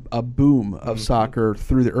a boom of soccer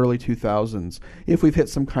through the early 2000s, if we've hit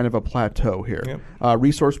some kind of a plateau here,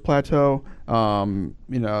 resource plateau. I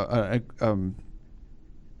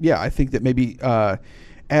think that maybe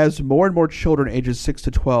as more and more children ages 6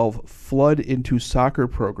 to 12 flood into soccer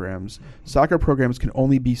programs can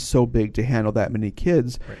only be so big to handle that many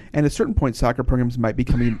kids. Right. And at a certain point, soccer programs might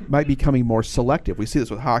becoming more selective. We see this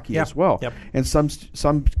with hockey as well. Yep. And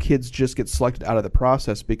some kids just get selected out of the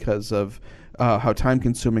process because of how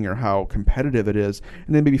time-consuming or how competitive it is,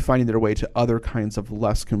 and then maybe finding their way to other kinds of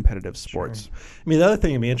less competitive sports. Sure. I mean, the other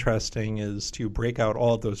thing that'd be interesting is to break out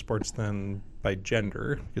all of those sports then by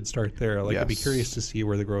gender. You could start there. Like, I'd be curious to see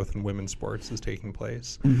where the growth in women's sports is taking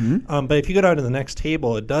place. But if you go down to the next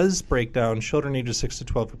table, it does break down children ages 6 to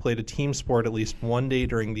 12 who played a team sport at least one day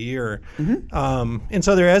during the year. And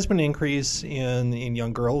so there has been an increase in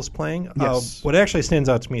young girls playing. Yes. What actually stands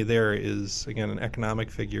out to me there is, again, an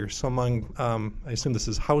economic figure. So among, I assume this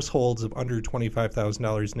is households of under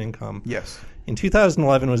 $25,000 in income. Yes. In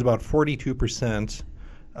 2011, it was about 42%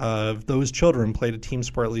 of those children played a team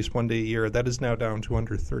sport at least one day a year. That is now down to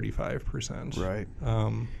under 35%. Right.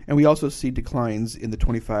 And we also see declines in the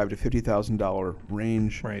 $25,000 to $50,000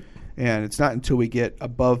 range. Right. And it's not until we get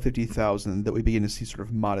above $50,000 that we begin to see sort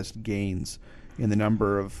of modest gains in the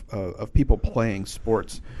number of people playing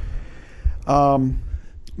sports.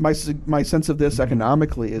 My sense of this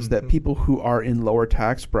economically is that people who are in lower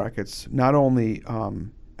tax brackets not only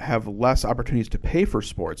have less opportunities to pay for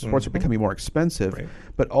sports. Sports are becoming more expensive,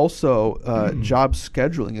 but also job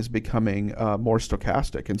scheduling is becoming more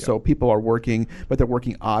stochastic. And so people are working, but they're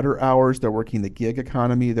working odder hours. They're working the gig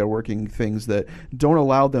economy. They're working things that don't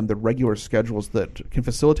allow them the regular schedules that can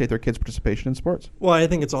facilitate their kids' participation in sports. Well, I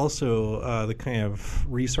think it's also the kind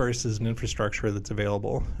of resources and infrastructure that's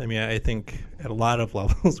available. I mean, I think at a lot of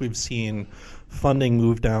levels we've seen funding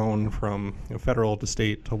move down from federal to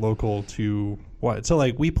state to local to what? So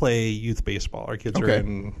like we play youth baseball. Our kids are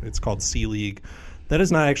in, it's called C League. That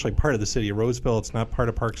is not actually part of the city of Roseville. It's not part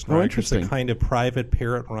of Parks and Rec. Interesting. It's a kind of private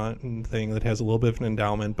parent-run thing that has a little bit of an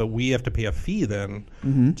endowment, but we have to pay a fee then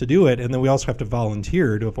to do it, and then we also have to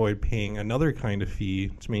volunteer to avoid paying another kind of fee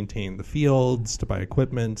to maintain the fields, to buy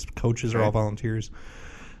equipment. Coaches are all volunteers.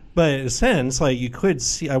 But in a sense, like you could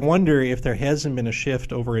see, I wonder if there hasn't been a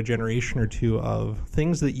shift over a generation or two of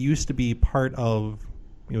things that used to be part of,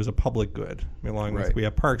 as a public good. I mean, along with we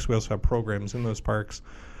have parks, we also have programs in those parks.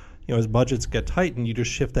 As budgets get tightened, you just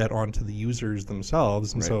shift that onto the users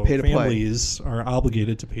themselves, and so families are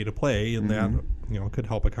obligated to pay to play, and that could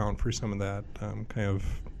help account for some of that kind of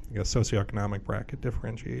socioeconomic bracket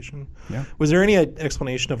differentiation. Yeah. Was there any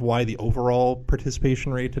explanation of why the overall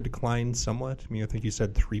participation rate had declined somewhat? I mean, I think you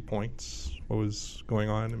said 3 points. What was going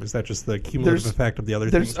on? Is that just the cumulative effect of the other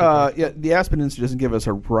things? The Aspen Institute doesn't give us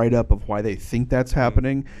a write-up of why they think that's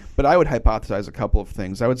happening, but I would hypothesize a couple of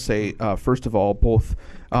things. I would say, first of all, both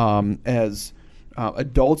as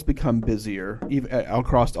adults become busier even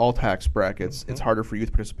across all tax brackets, it's harder for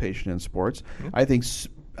youth participation in sports.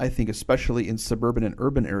 I think especially in suburban and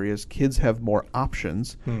urban areas, kids have more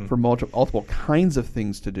options for multiple kinds of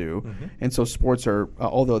things to do. And so sports are,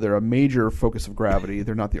 although they're a major focus of gravity,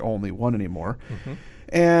 they're not the only one anymore.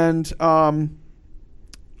 And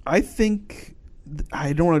I think,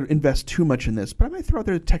 I don't want to invest too much in this, but I might throw out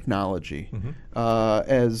there technology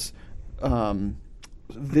as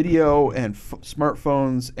video and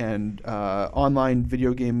smartphones and online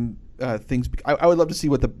video game things. I would love to see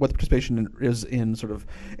what the participation is in sort of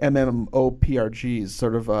MMORPGs,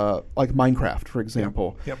 sort of like Minecraft, for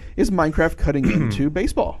example. Is Minecraft cutting into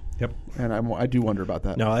baseball? Yep. And I do wonder about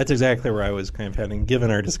that. No, that's exactly where I was kind of heading. Given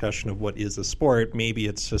our discussion of what is a sport, maybe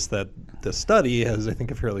it's just that the study has, I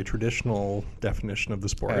think, a fairly traditional definition of the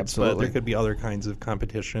sport. Absolutely. But there could be other kinds of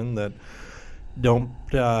competition that don't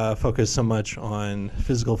focus so much on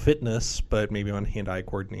physical fitness, but maybe on hand-eye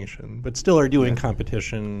coordination, but still are doing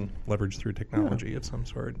competition leveraged through technology of some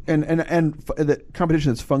sort. And the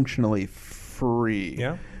competition is functionally free.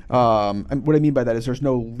 Yeah. And what I mean by that is there's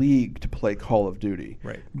no league to play Call of Duty.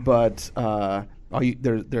 Right. But there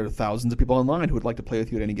are thousands of people online who would like to play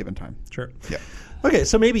with you at any given time. Sure. Yeah. Okay,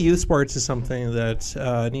 so maybe youth sports is something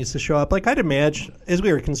that needs to show up. Like I'd imagine, as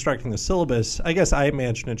we were constructing the syllabus, I guess I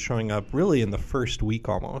imagine it showing up really in the first week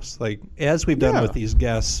almost. Like as we've done with these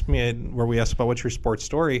guests, where we asked about what's your sports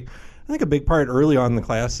story, I think a big part early on in the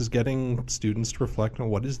class is getting students to reflect on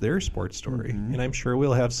what is their sports story. And I'm sure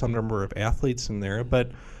we'll have some number of athletes in there,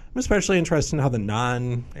 but I'm especially interested in how the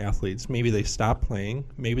non-athletes, maybe they stop playing,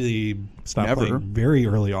 maybe they stop playing very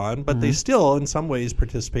early on, but they still in some ways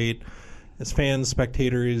participate as fans,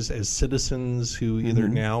 spectators, as citizens who either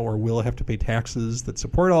now or will have to pay taxes that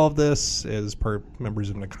support all of this, as members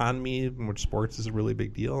of an economy in which sports is a really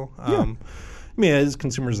big deal. I mean, as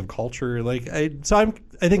consumers of culture, I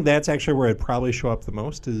think that's actually where it'd probably show up the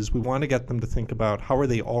most. Is we want to get them to think about how are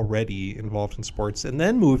they already involved in sports, and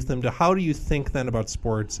then move them to how do you think then about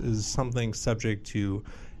sports as something subject to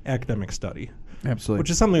academic study. Absolutely. Which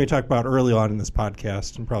is something we talked about early on in this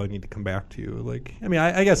podcast and probably need to come back to.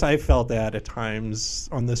 I guess I felt that at times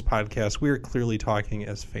on this podcast we were clearly talking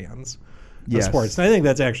as fans of sports. And I think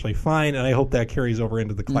that's actually fine, and I hope that carries over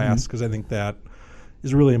into the class because I think that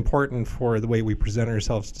is really important for the way we present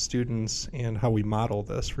ourselves to students and how we model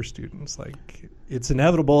this for students. It's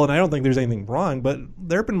inevitable, and I don't think there's anything wrong, but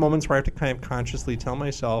there have been moments where I have to kind of consciously tell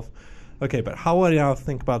myself, okay, but how would I now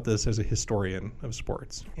think about this as a historian of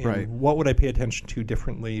sports? And what would I pay attention to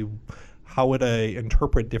differently? How would I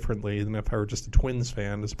interpret differently than if I were just a Twins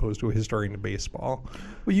fan as opposed to a historian of baseball?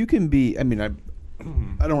 Well, you can be, I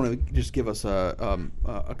don't want to just give us a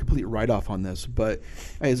complete write-off on this, but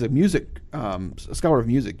as a scholar of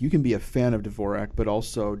music, you can be a fan of Dvorak, but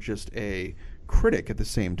also just a critic at the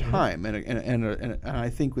same time. And I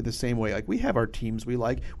think with the same way, we have our teams we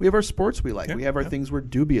like, we have our sports we like, we have our things we're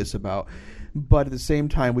dubious about. But at the same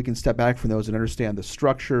time, we can step back from those and understand the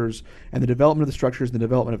structures and the development of the structures and the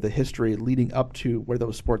development of the history leading up to where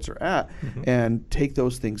those sports are at and take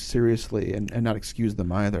those things seriously and not excuse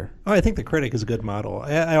them either. Oh, I think the critic is a good model.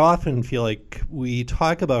 I often feel like we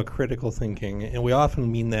talk about critical thinking, and we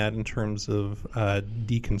often mean that in terms of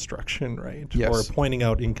deconstruction, right? Yes. Or pointing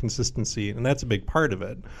out inconsistency, and that's a big part of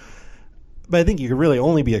it. But I think you can really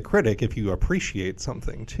only be a critic if you appreciate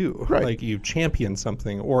something, too. Right. Like you champion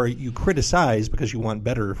something, or you criticize because you want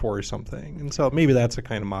better for something. And so maybe that's a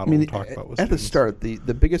kind of model to talk about with at students. the start,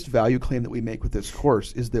 the biggest value claim that we make with this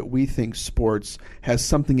course is that we think sports has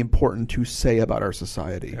something important to say about our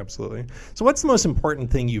society. Absolutely. So what's the most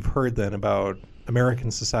important thing you've heard then about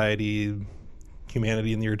American society,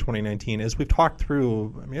 humanity in the year 2019? As we've talked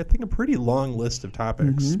through, I think a pretty long list of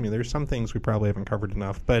topics. There's some things we probably haven't covered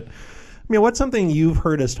enough, but what's something you've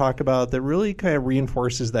heard us talk about that really kind of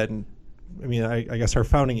reinforces that? I guess our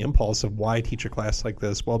founding impulse of why teach a class like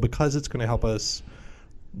this. Well, because it's going to help us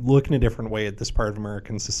look in a different way at this part of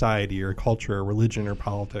American society or culture or religion or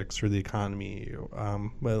politics or the economy.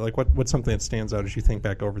 What's something that stands out as you think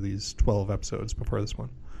back over these 12 episodes before this one?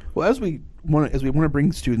 Well, as we want to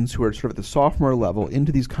bring students who are sort of at the sophomore level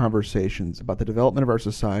into these conversations about the development of our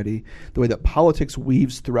society, the way that politics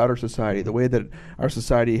weaves throughout our society, the way that our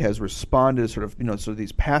society has responded to sort of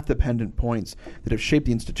these path-dependent points that have shaped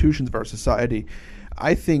the institutions of our society,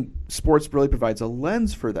 I think sports really provides a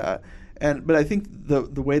lens for that. But I think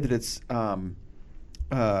the way that it's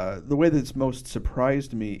most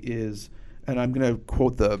surprised me is, and I'm going to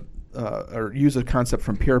quote or use a concept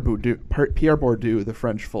from Pierre Bourdieu, the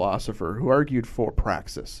French philosopher, who argued for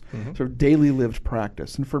praxis, sort of daily lived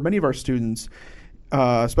practice. And for many of our students,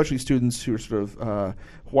 especially students who are sort of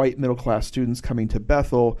white middle-class students coming to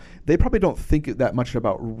Bethel, they probably don't think that much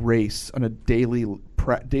about race on a daily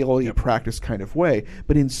practice kind of way,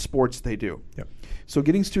 but in sports they do. Yep. So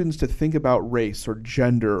getting students to think about race or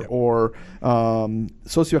gender or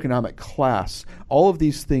socioeconomic class, all of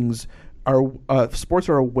these things sports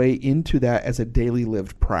are a way into that as a daily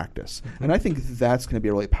lived practice. And I think that's going to be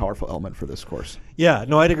a really powerful element for this course. Yeah,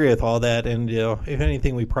 no, I'd agree with all that. And if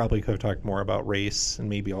anything, we probably could have talked more about race and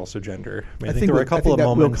maybe also gender. I think there were a couple of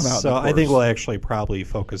moments. So I think we'll actually probably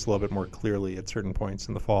focus a little bit more clearly at certain points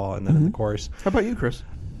in the fall and then in the course. How about you, Chris?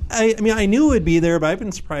 I mean, I knew it would be there, but I've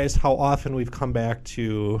been surprised how often we've come back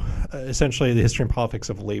to essentially the history and politics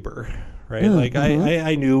of labor, right?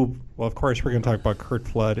 I knew, well, of course, we're going to talk about Curt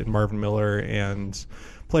Flood and Marvin Miller and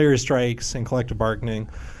player strikes and collective bargaining.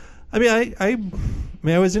 I mean,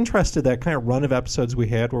 I was interested that kind of run of episodes we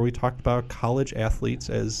had where we talked about college athletes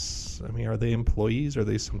as, I mean, are they employees? Are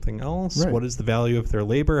they something else? Right. What is the value of their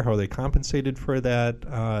labor? How are they compensated for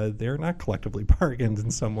that? They're not collectively bargained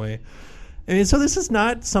in some way. I mean, so this is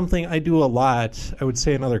not something I do a lot, I would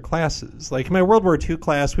say, in other classes. Like in my World War II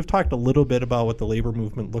class, we've talked a little bit about what the labor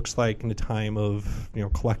movement looks like in a time of,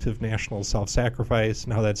 collective national self-sacrifice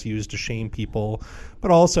and how that's used to shame people, but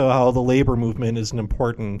also how the labor movement is an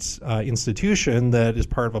important institution that is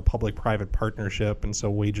part of a public-private partnership, and so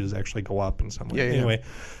wages actually go up in some way. Anyway,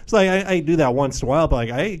 so I do that once in a while, but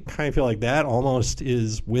I kind of feel like that almost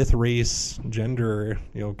is with race, gender,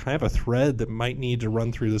 kind of a thread that might need to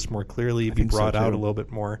run through this more clearly, be brought out a little bit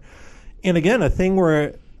more. And again, a thing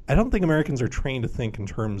where I don't think Americans are trained to think in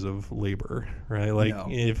terms of labor, right?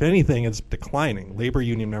 If anything, it's declining. Labor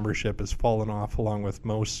union membership has fallen off along with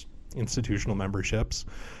most institutional memberships,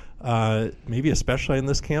 maybe especially in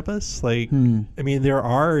this campus. I mean, there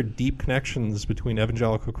are deep connections between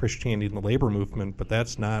evangelical Christianity and the labor movement, but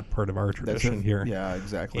that's not part of our tradition here. Yeah,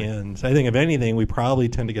 exactly. And I think, if anything, we probably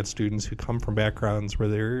tend to get students who come from backgrounds where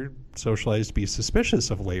they're socialized to be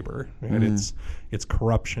suspicious of labor. Right? It's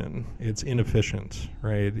corruption. It's inefficient,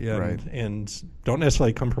 right? And don't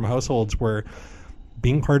necessarily come from households where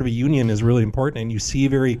being part of a union is really important, and you see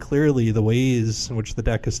very clearly the ways in which the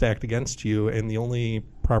deck is stacked against you, and the only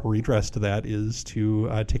proper redress to that is to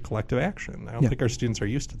take collective action. I don't think our students are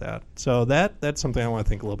used to that. So that's something I want to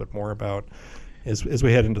think a little bit more about as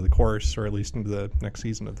we head into the course, or at least into the next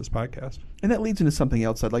season of this podcast. And that leads into something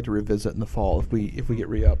else I'd like to revisit in the fall if we get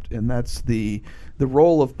re-upped, and that's the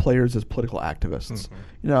role of players as political activists.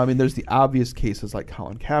 I mean, there's the obvious cases like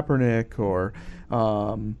Colin Kaepernick or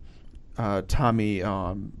Tommy,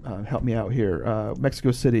 help me out here.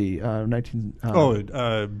 Mexico City, Tommy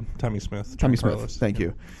Smith. Tommy Smith, Carlos. thank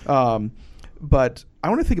you. But I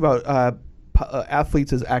want to think about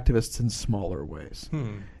athletes as activists in smaller ways,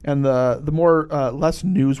 and the more less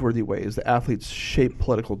newsworthy ways that athletes shape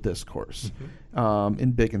political discourse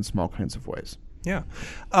in big and small kinds of ways. Yeah.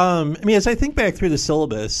 I mean, as I think back through the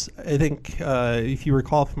syllabus, I think if you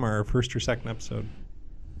recall from our first or second episode,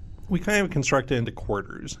 we kind of constructed into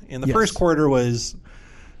quarters. And the first quarter was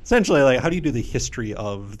essentially like, how do you do the history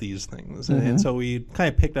of these things? And so we kind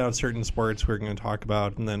of picked out certain sports we were going to talk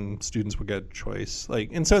about, and then students would get choice.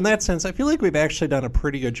 And so in that sense, I feel like we've actually done a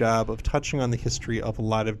pretty good job of touching on the history of a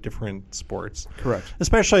lot of different sports. Correct.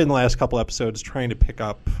 Especially in the last couple episodes, trying to pick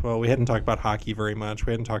up, well, we hadn't talked about hockey very much.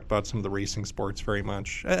 We hadn't talked about some of the racing sports very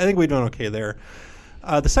much. I think we've done okay there.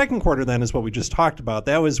 The second quarter, then, is what we just talked about.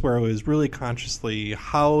 That was where it was really consciously,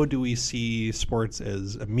 how do we see sports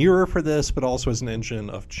as a mirror for this, but also as an engine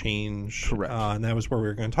of change? Correct. And that was where we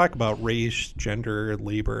were going to talk about race, gender,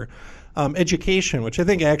 labor, education, which I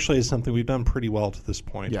think actually is something we've done pretty well to this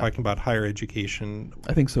point, talking about higher education.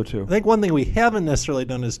 I think so, too. I think one thing we haven't necessarily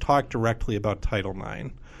done is talk directly about Title IX.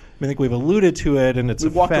 I think we've alluded to it and its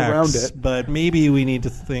effects, walked around it, but maybe we need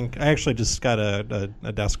to think. I actually just got a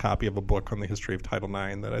desk copy of a book on the history of Title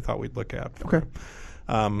IX that I thought we'd look at for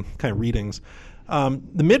kind of readings.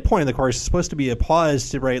 The midpoint of the course is supposed to be a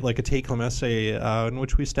pause to write like a take-home essay in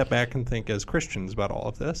which we step back and think as Christians about all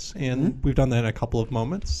of this, and we've done that in a couple of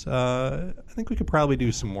moments. I think we could probably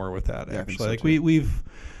do some more with that. Actually,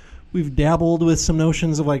 We've dabbled with some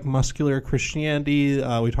notions of like muscular Christianity.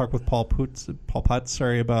 We talked with Paul Putz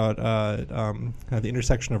about kind of the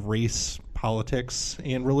intersection of race, politics,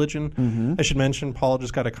 and religion. I should mention Paul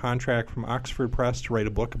just got a contract from Oxford Press to write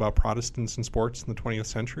a book about Protestants in sports in the 20th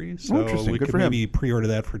century. So we could maybe pre-order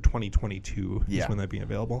that for 2022 is when that being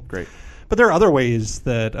available. Great. But there are other ways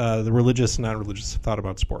that the religious and non-religious have thought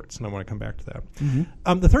about sports, and I want to come back to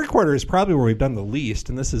that. The third quarter is probably where we've done the least,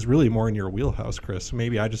 and this is really more in your wheelhouse, Chris. So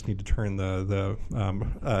maybe I just need to turn the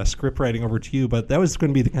script writing over to you, but that was going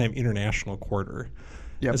to be the kind of international quarter.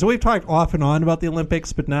 Yep. So we've talked off and on about the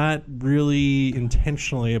Olympics, but not really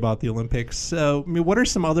intentionally about the Olympics. So, I mean, what are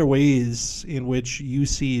some other ways in which you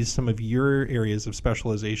see some of your areas of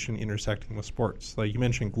specialization intersecting with sports? Like you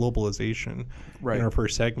mentioned globalization in our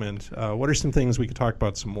first segment. What are some things we could talk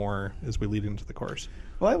about some more as we lead into the course?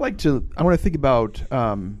 Well, I want to think about,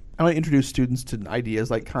 I want to introduce students to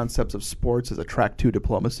ideas like concepts of sports as a track to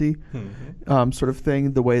diplomacy sort of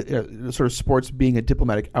thing, the way sort of sports being a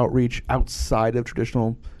diplomatic outreach outside of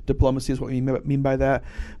traditional diplomacy is what we mean by that.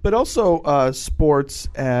 But also sports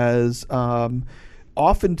as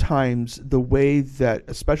oftentimes the way that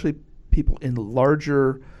especially people in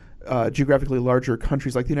larger geographically larger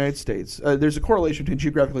countries like the United States. There's a correlation between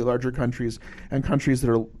geographically larger countries and countries that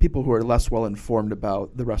are people who are less well informed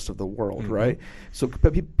about the rest of the world, right? So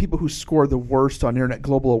people who score the worst on internet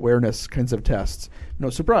global awareness kinds of tests, no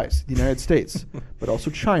surprise, the United States, but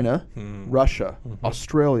also China, Russia,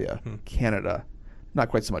 Australia, Canada. Not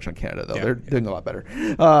quite so much on Canada, though. They're doing a lot better.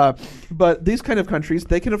 But these kind of countries,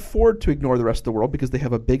 they can afford to ignore the rest of the world because they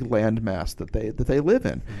have a big land mass that they live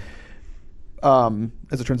in.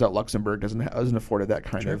 As it turns out, Luxembourg doesn't afford that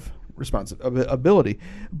kind of responsibility.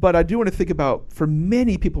 But I do want to think about, for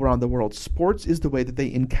many people around the world, sports is the way that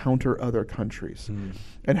they encounter other countries.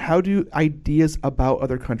 And how do ideas about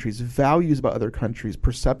other countries, values about other countries,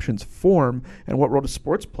 perceptions form, and what role does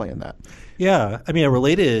sports play in that? Yeah, I mean, a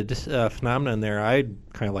related phenomenon there I'd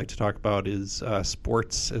kind of like to talk about is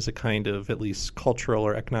sports as a kind of at least cultural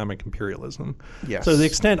or economic imperialism. Yes. So the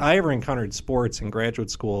extent I ever encountered sports in graduate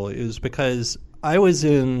school is because I was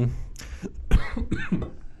in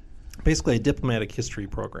basically a diplomatic history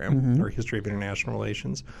program or history of international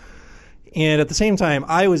relations. And at the same time,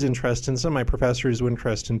 I was interested, and some of my professors were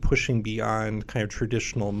interested in pushing beyond kind of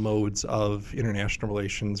traditional modes of international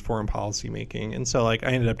relations, foreign policy making. And so, like, I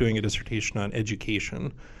ended up doing a dissertation on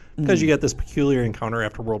education because you get this peculiar encounter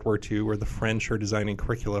after World War II where the French are designing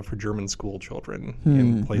curricula for German school children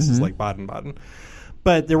in places like Baden-Baden.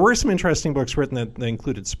 But there were some interesting books written that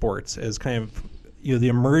included sports as kind of the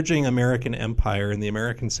emerging American empire in the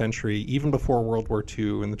American century, even before World War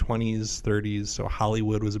II in the 20s, 30s. So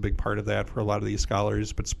Hollywood was a big part of that for a lot of these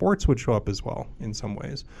scholars, but sports would show up as well in some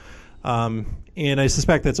ways. And I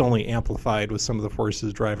suspect that's only amplified with some of the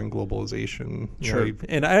forces driving globalization.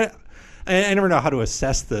 And I never know how to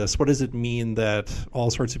assess this. What does it mean that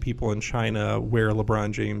all sorts of people in China wear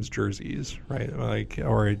LeBron James jerseys, right? Like,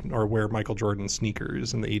 or wear Michael Jordan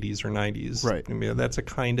sneakers in the 80s or 90s? Right. I mean, that's a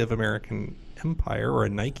kind of American empire, or a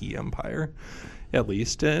Nike empire, at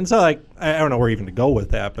least. And so, like, I don't know where even to go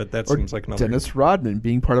with that, but that seems like another. Dennis Rodman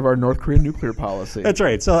being part of our North Korean nuclear policy. That's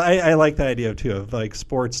right. So I like the idea too of like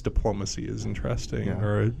sports diplomacy is interesting,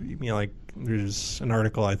 or like. There's an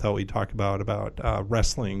article I thought we'd talk about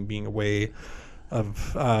wrestling being a way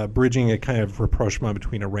of bridging a kind of rapprochement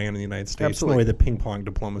between Iran and the United States. Absolutely. The way that ping-pong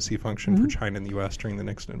diplomacy functioned for China and the U.S. during the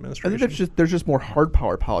Nixon administration. I think there's just more hard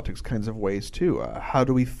power politics kinds of ways, too. How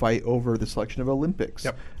do we fight over the selection of Olympics,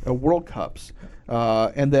 World Cups?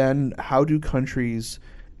 And then how do countries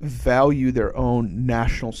value their own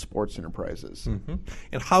national sports enterprises?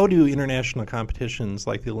 And how do international competitions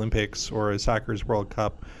like the Olympics or soccer's World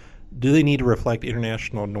Cup, do they need to reflect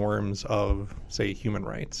international norms of, say, human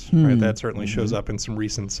rights? Right, that certainly shows up in some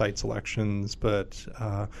recent site selections, but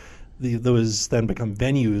those then become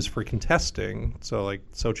venues for contesting. So, like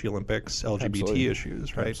Sochi Olympics, LGBT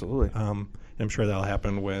issues, right? Absolutely. I'm sure that'll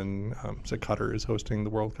happen when say Qatar is hosting the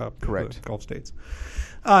World Cup. Correct. The Gulf states.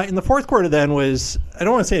 In the fourth quarter, then, was, I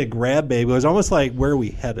don't want to say a grab bag, but it was almost like where are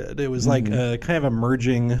we headed? It was like a kind of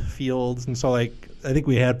emerging fields, and so like. I think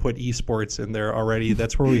we had put esports in there already.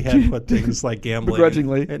 That's where we had put things like gambling.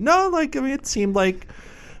 Begrudgingly. No, like, I mean, it seemed like,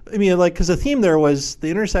 because the theme there was the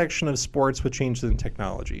intersection of sports with changes in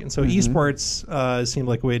technology. And so esports seemed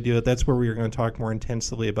like a way to do it. That's where we were going to talk more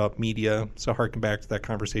intensively about media. So harken back to that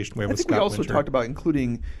conversation we had with Scott I think we also Winter. talked about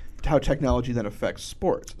including how technology then affects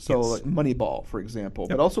sports. So like Moneyball, for example,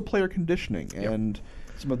 but also player conditioning and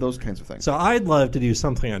some of those kinds of things. So I'd love to do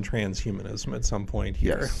something on transhumanism at some point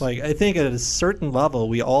here. Yes. Like, I think at a certain level,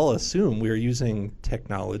 we all assume we are using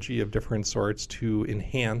technology of different sorts to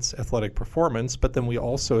enhance athletic performance, but then we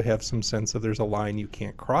also have some sense of there's a line you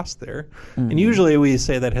can't cross there. And usually we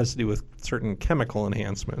say that has to do with certain chemical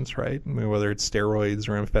enhancements, right? I mean, whether it's steroids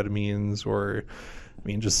or amphetamines or...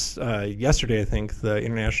 just yesterday, I think the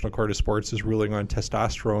International Court of Sports is ruling on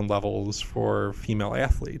testosterone levels for female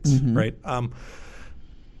athletes, right?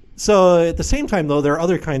 So at the same time, though, there are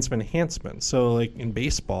other kinds of enhancements. So like in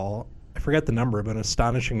baseball, I forget the number, but an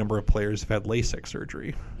astonishing number of players have had LASIK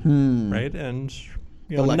surgery, right? And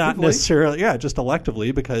not necessarily, just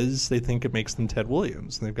electively because they think it makes them Ted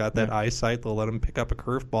Williams. And they've got that eyesight. They'll let them pick up a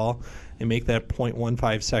curveball and make that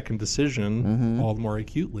 0.15 second decision all the more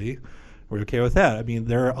acutely. We're okay with that. I mean,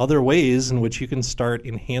 there are other ways in which you can start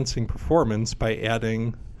enhancing performance by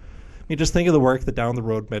adding... just think of the work that down the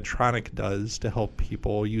road Medtronic does to help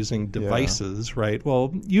people using devices, right?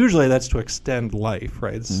 Well, usually that's to extend life,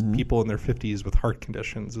 right? It's people in their 50s with heart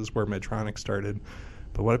conditions is where Medtronic started.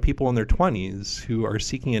 But what if people in their 20s who are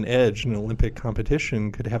seeking an edge in an Olympic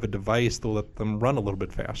competition could have a device that will let them run a little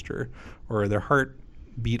bit faster, or their heart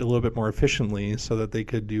beat a little bit more efficiently so that they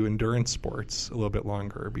could do endurance sports a little bit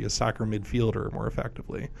longer, be a soccer midfielder more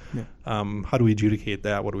effectively. Yeah. How do we adjudicate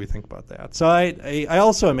that? What do we think about that? So I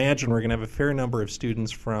also imagine we're going to have a fair number of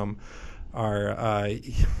students from our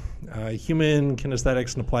human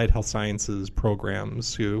kinesthetics and applied health sciences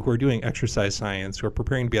programs who are doing exercise science, who are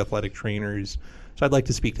preparing to be athletic trainers. So I'd like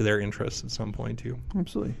to speak to their interests at some point too.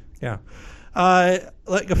 Absolutely. Yeah.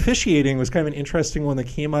 Like officiating was kind of an interesting one that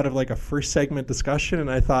came out of like a first segment discussion,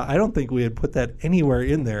 and I thought I don't think we had put that anywhere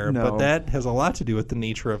in there, but that has a lot to do with the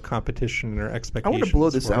nature of competition and our expectations. I want to blow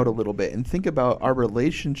this out a little bit and think about our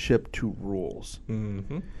relationship to rules.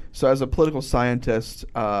 Mm-hmm. So as a political scientist,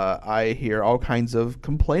 I hear all kinds of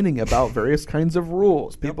complaining about various kinds of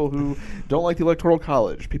rules. People who don't like the Electoral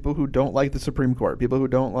College, people who don't like the Supreme Court, people who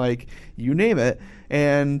don't like you name it,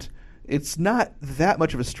 and it's not that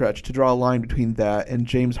much of a stretch to draw a line between that and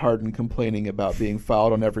James Harden complaining about being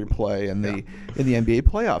fouled on every play in the NBA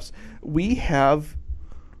playoffs. We have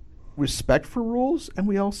respect for rules, and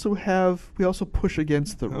we also push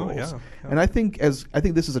against the rules. And I think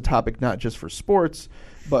this is a topic not just for sports,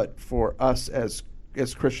 but for us as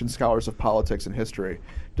Christian scholars of politics and history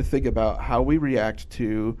to think about how we react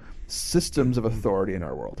to systems of authority in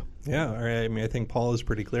our world. Yeah, I mean, I think Paul is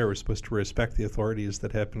pretty clear. We're supposed to respect the authorities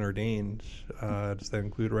that have been ordained. Does that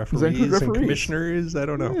include referees and commissioners? I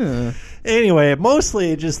don't know. Yeah. Anyway,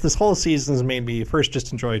 mostly just this whole season has made me first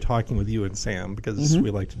just enjoy talking with you and Sam because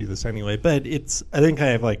we like to do this anyway. But I think I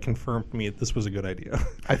have like confirmed to me that this was a good idea.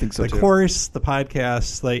 I think so too. The course, the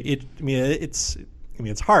podcast,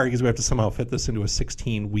 it's hard because we have to somehow fit this into a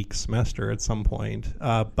 16-week semester at some point.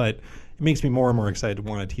 But it makes me more and more excited to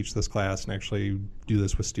want to teach this class and actually do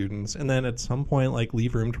this with students. And then at some point, like,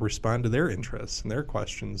 leave room to respond to their interests and their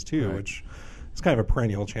questions, too, which is kind of a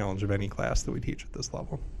perennial challenge of any class that we teach at this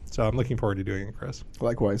level. So I'm looking forward to doing it, Chris.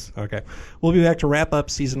 Likewise. Okay. We'll be back to wrap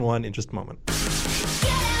up Season 1 in just a moment.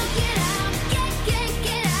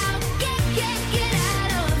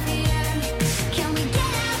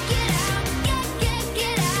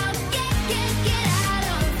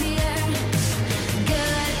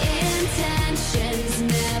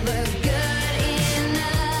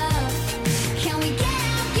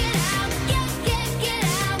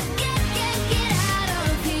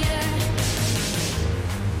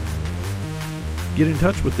 Get in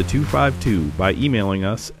touch with the 252 by emailing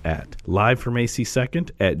us at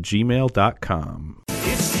livefromac2nd@gmail.com.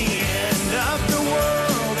 It's the end of the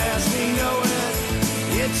world as we know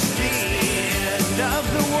it. It's the end of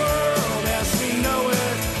the world as we know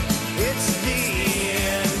it. It's the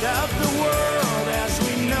end of the world as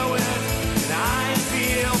we know it. And I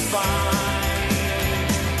feel fine.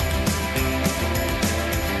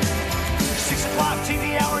 6 o'clock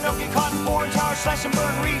TV hour, don't get caught in foreign tower, slash and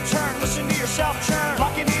burn, return. Listen to yourself churn.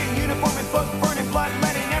 Locking in uniform and book, burning blood,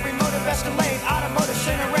 letting every motive escalate. Automotive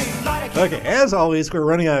incinerate. Okay, as always, we're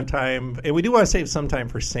running out of time, and we do want to save some time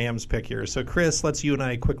for Sam's pick here. So, Chris, let's you and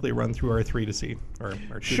I quickly run through our 3 to see. Or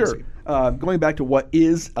our 2 Sure. to see. Going back to what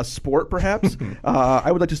is a sport, perhaps,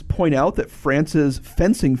 I would like to point out that France's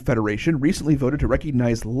Fencing Federation recently voted to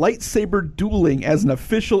recognize lightsaber dueling as an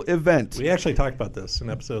official event. We actually talked about this in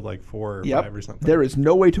episode like 4 or 5 or something. There is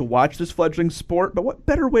no way to watch this fledgling sport, but what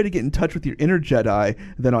better way to get in touch with your inner Jedi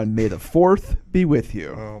than on May the 4th be with you?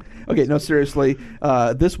 Oh. Okay, no, seriously.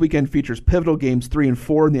 This weekend features pivotal games 3 and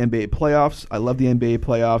 4 in the NBA playoffs. I love the NBA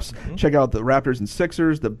playoffs. Check out the Raptors and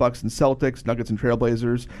Sixers, the Bucks and Celtics, Nuggets and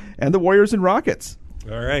Trailblazers, and the Warriors and Rockets.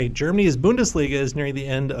 All right. Germany's Bundesliga is nearing the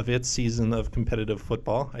end of its season of competitive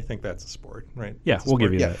football. I think that's a sport, right? Yeah, we'll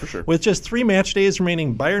give you that. For sure. With just 3 match days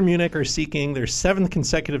remaining, Bayern Munich are seeking their 7th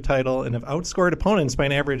consecutive title and have outscored opponents by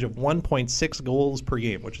an average of 1.6 goals per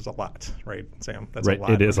game, which is a lot, right, Sam? That's right, a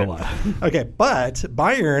lot. it is a lot. Okay, but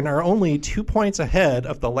Bayern are only 2 points ahead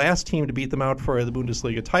of the last team to beat them out for the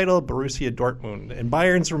Bundesliga title, Borussia Dortmund. And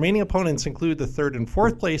Bayern's remaining opponents include the 3rd and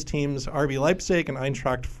 4th place teams, RB Leipzig and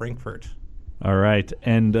Eintracht Frankfurt. All right,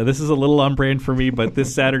 and this is a little on brand for me, but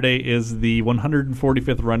this Saturday is the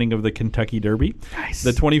 145th running of the Kentucky Derby. Nice.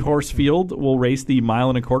 The 20-horse field will race the 1.25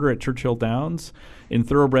 miles at Churchill Downs in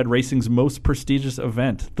thoroughbred racing's most prestigious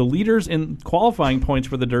event. The leaders in qualifying points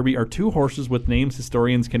for the Derby are 2 horses with names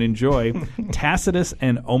historians can enjoy, Tacitus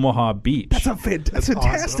and Omaha Beach. That's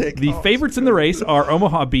fantastic. The favorites in the race are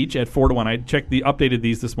Omaha Beach at 4-1. I updated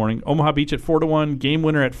these this morning. Omaha Beach at 4-1, Game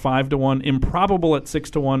Winner at 5-1, Improbable at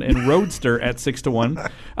 6-1, and Roadster at 6-1.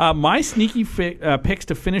 My sneaky picks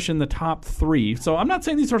to finish in the top 3. So I'm not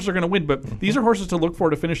saying these horses are going to win, but these are horses to look for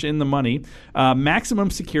to finish in the money. Maximum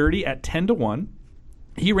Security at 10-1.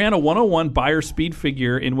 He ran a 101 Beyer speed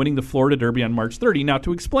figure in winning the Florida Derby on March 30. Now,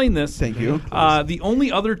 to explain this, Thank you. The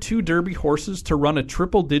only other 2 Derby horses to run a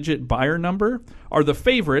triple-digit Beyer number are the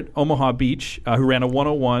favorite, Omaha Beach, who ran a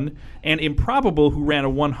 101, and Improbable, who ran a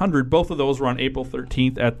 100. Both of those were on April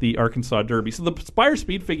 13th at the Arkansas Derby. So the Beyer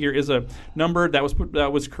speed figure is a number that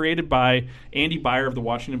was created by Andy Beyer of the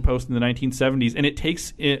Washington Post in the 1970s, and it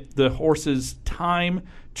takes the horse's time,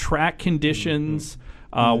 track conditions,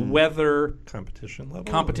 weather,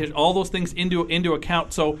 competition, all those things into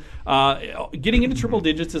account. So getting into triple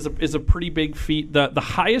digits is a pretty big feat. The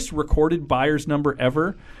highest recorded Beyer's number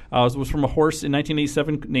ever was from a horse in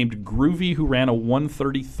 1987 named Groovy, who ran a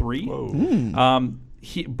 133. Whoa.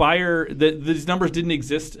 Beyer, these numbers didn't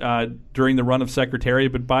exist during the run of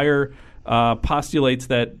Secretariat, but Beyer postulates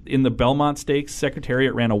that in the Belmont Stakes,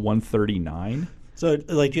 Secretariat ran a 139. So,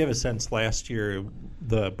 do you have a sense last year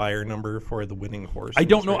the Beyer number for the winning horse? I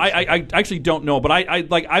don't know. I actually don't know, but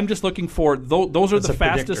I'm just looking for those are the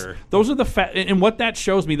fastest. Predictor. Those are and what that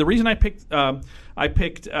shows me. The reason I picked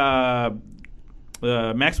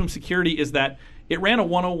Maximum Security is that it ran a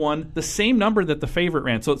 101, the same number that the favorite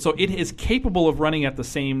ran. So it is capable of running at the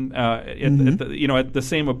same at the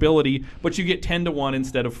same ability, but you get 10-1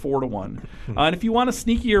 instead of 4-1. And if you want a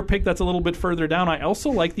sneakier pick that's a little bit further down, I also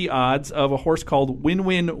like the odds of a horse called Win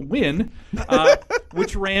Win Win,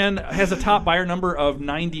 which has a top Beyer number of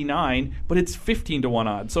 99, but it's 15-1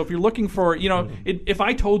 odds. So if you're looking for, if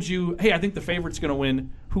I told you, hey, I think the favorite's going to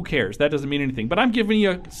win, who cares? That doesn't mean anything. But I'm giving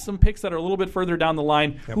you some picks that are a little bit further down the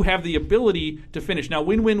line who have the ability to finish. Now,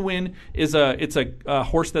 Win Win Win is a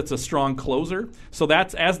horse that's a strong closer. So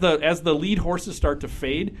that's as the lead horses start to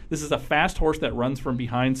fade. This is a fast horse that runs from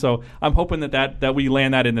behind. So I'm hoping that we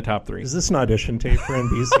land that in the top 3. Is this an audition tape for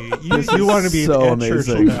NBC? you want to be so at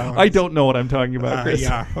amazing. Churchill? I don't know what I'm talking about, Chris.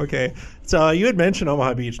 Yeah. Okay. So you had mentioned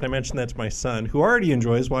Omaha Beach, and I mentioned that to my son, who already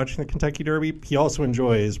enjoys watching the Kentucky Derby. He also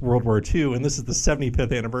enjoys World War II, and this is the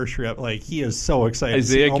 75th anniversary. He is so excited.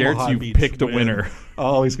 Isaiah to see Gertz, Omaha you Beach picked a win. winner.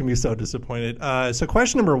 Oh, he's going to be so disappointed. So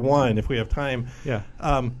question number 1, if we have time. Yeah.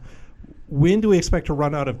 When do we expect to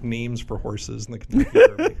run out of names for horses in the Kentucky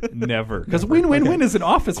Derby? Never. Because Win Win Win is an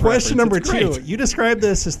office Question reference. number 2. You described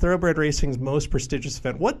this as thoroughbred racing's most prestigious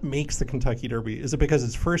event. What makes the Kentucky Derby? Is it because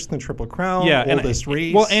it's first in the Triple Crown, oldest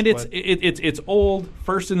race? Well, and it's old,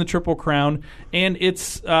 first in the Triple Crown, and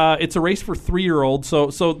it's a race for 3-year-olds.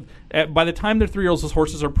 So by the time they're 3-year-olds, those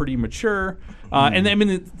horses are pretty mature. And I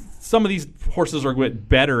mean, some of these horses are get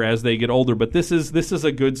better as they get older, but this is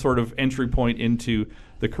a good sort of entry point into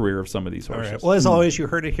the career of some of these horses. All right. Well, as always, you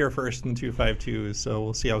heard it here first in 252, so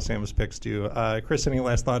we'll see how Sam's picks do. Chris, any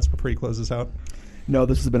last thoughts before he closes out? No,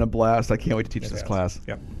 this has been a blast. I can't wait to teach this class.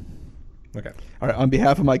 Yep. Okay. All right. On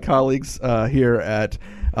behalf of my colleagues here at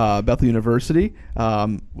Bethel University,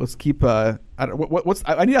 let's keep. I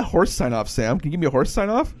need a horse sign off. Sam, can you give me a horse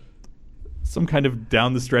sign off? Some kind of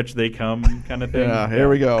down the stretch they come kind of thing. Yeah. Here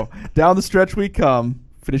we go. Down the stretch we come.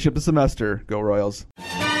 Finish up the semester. Go Royals.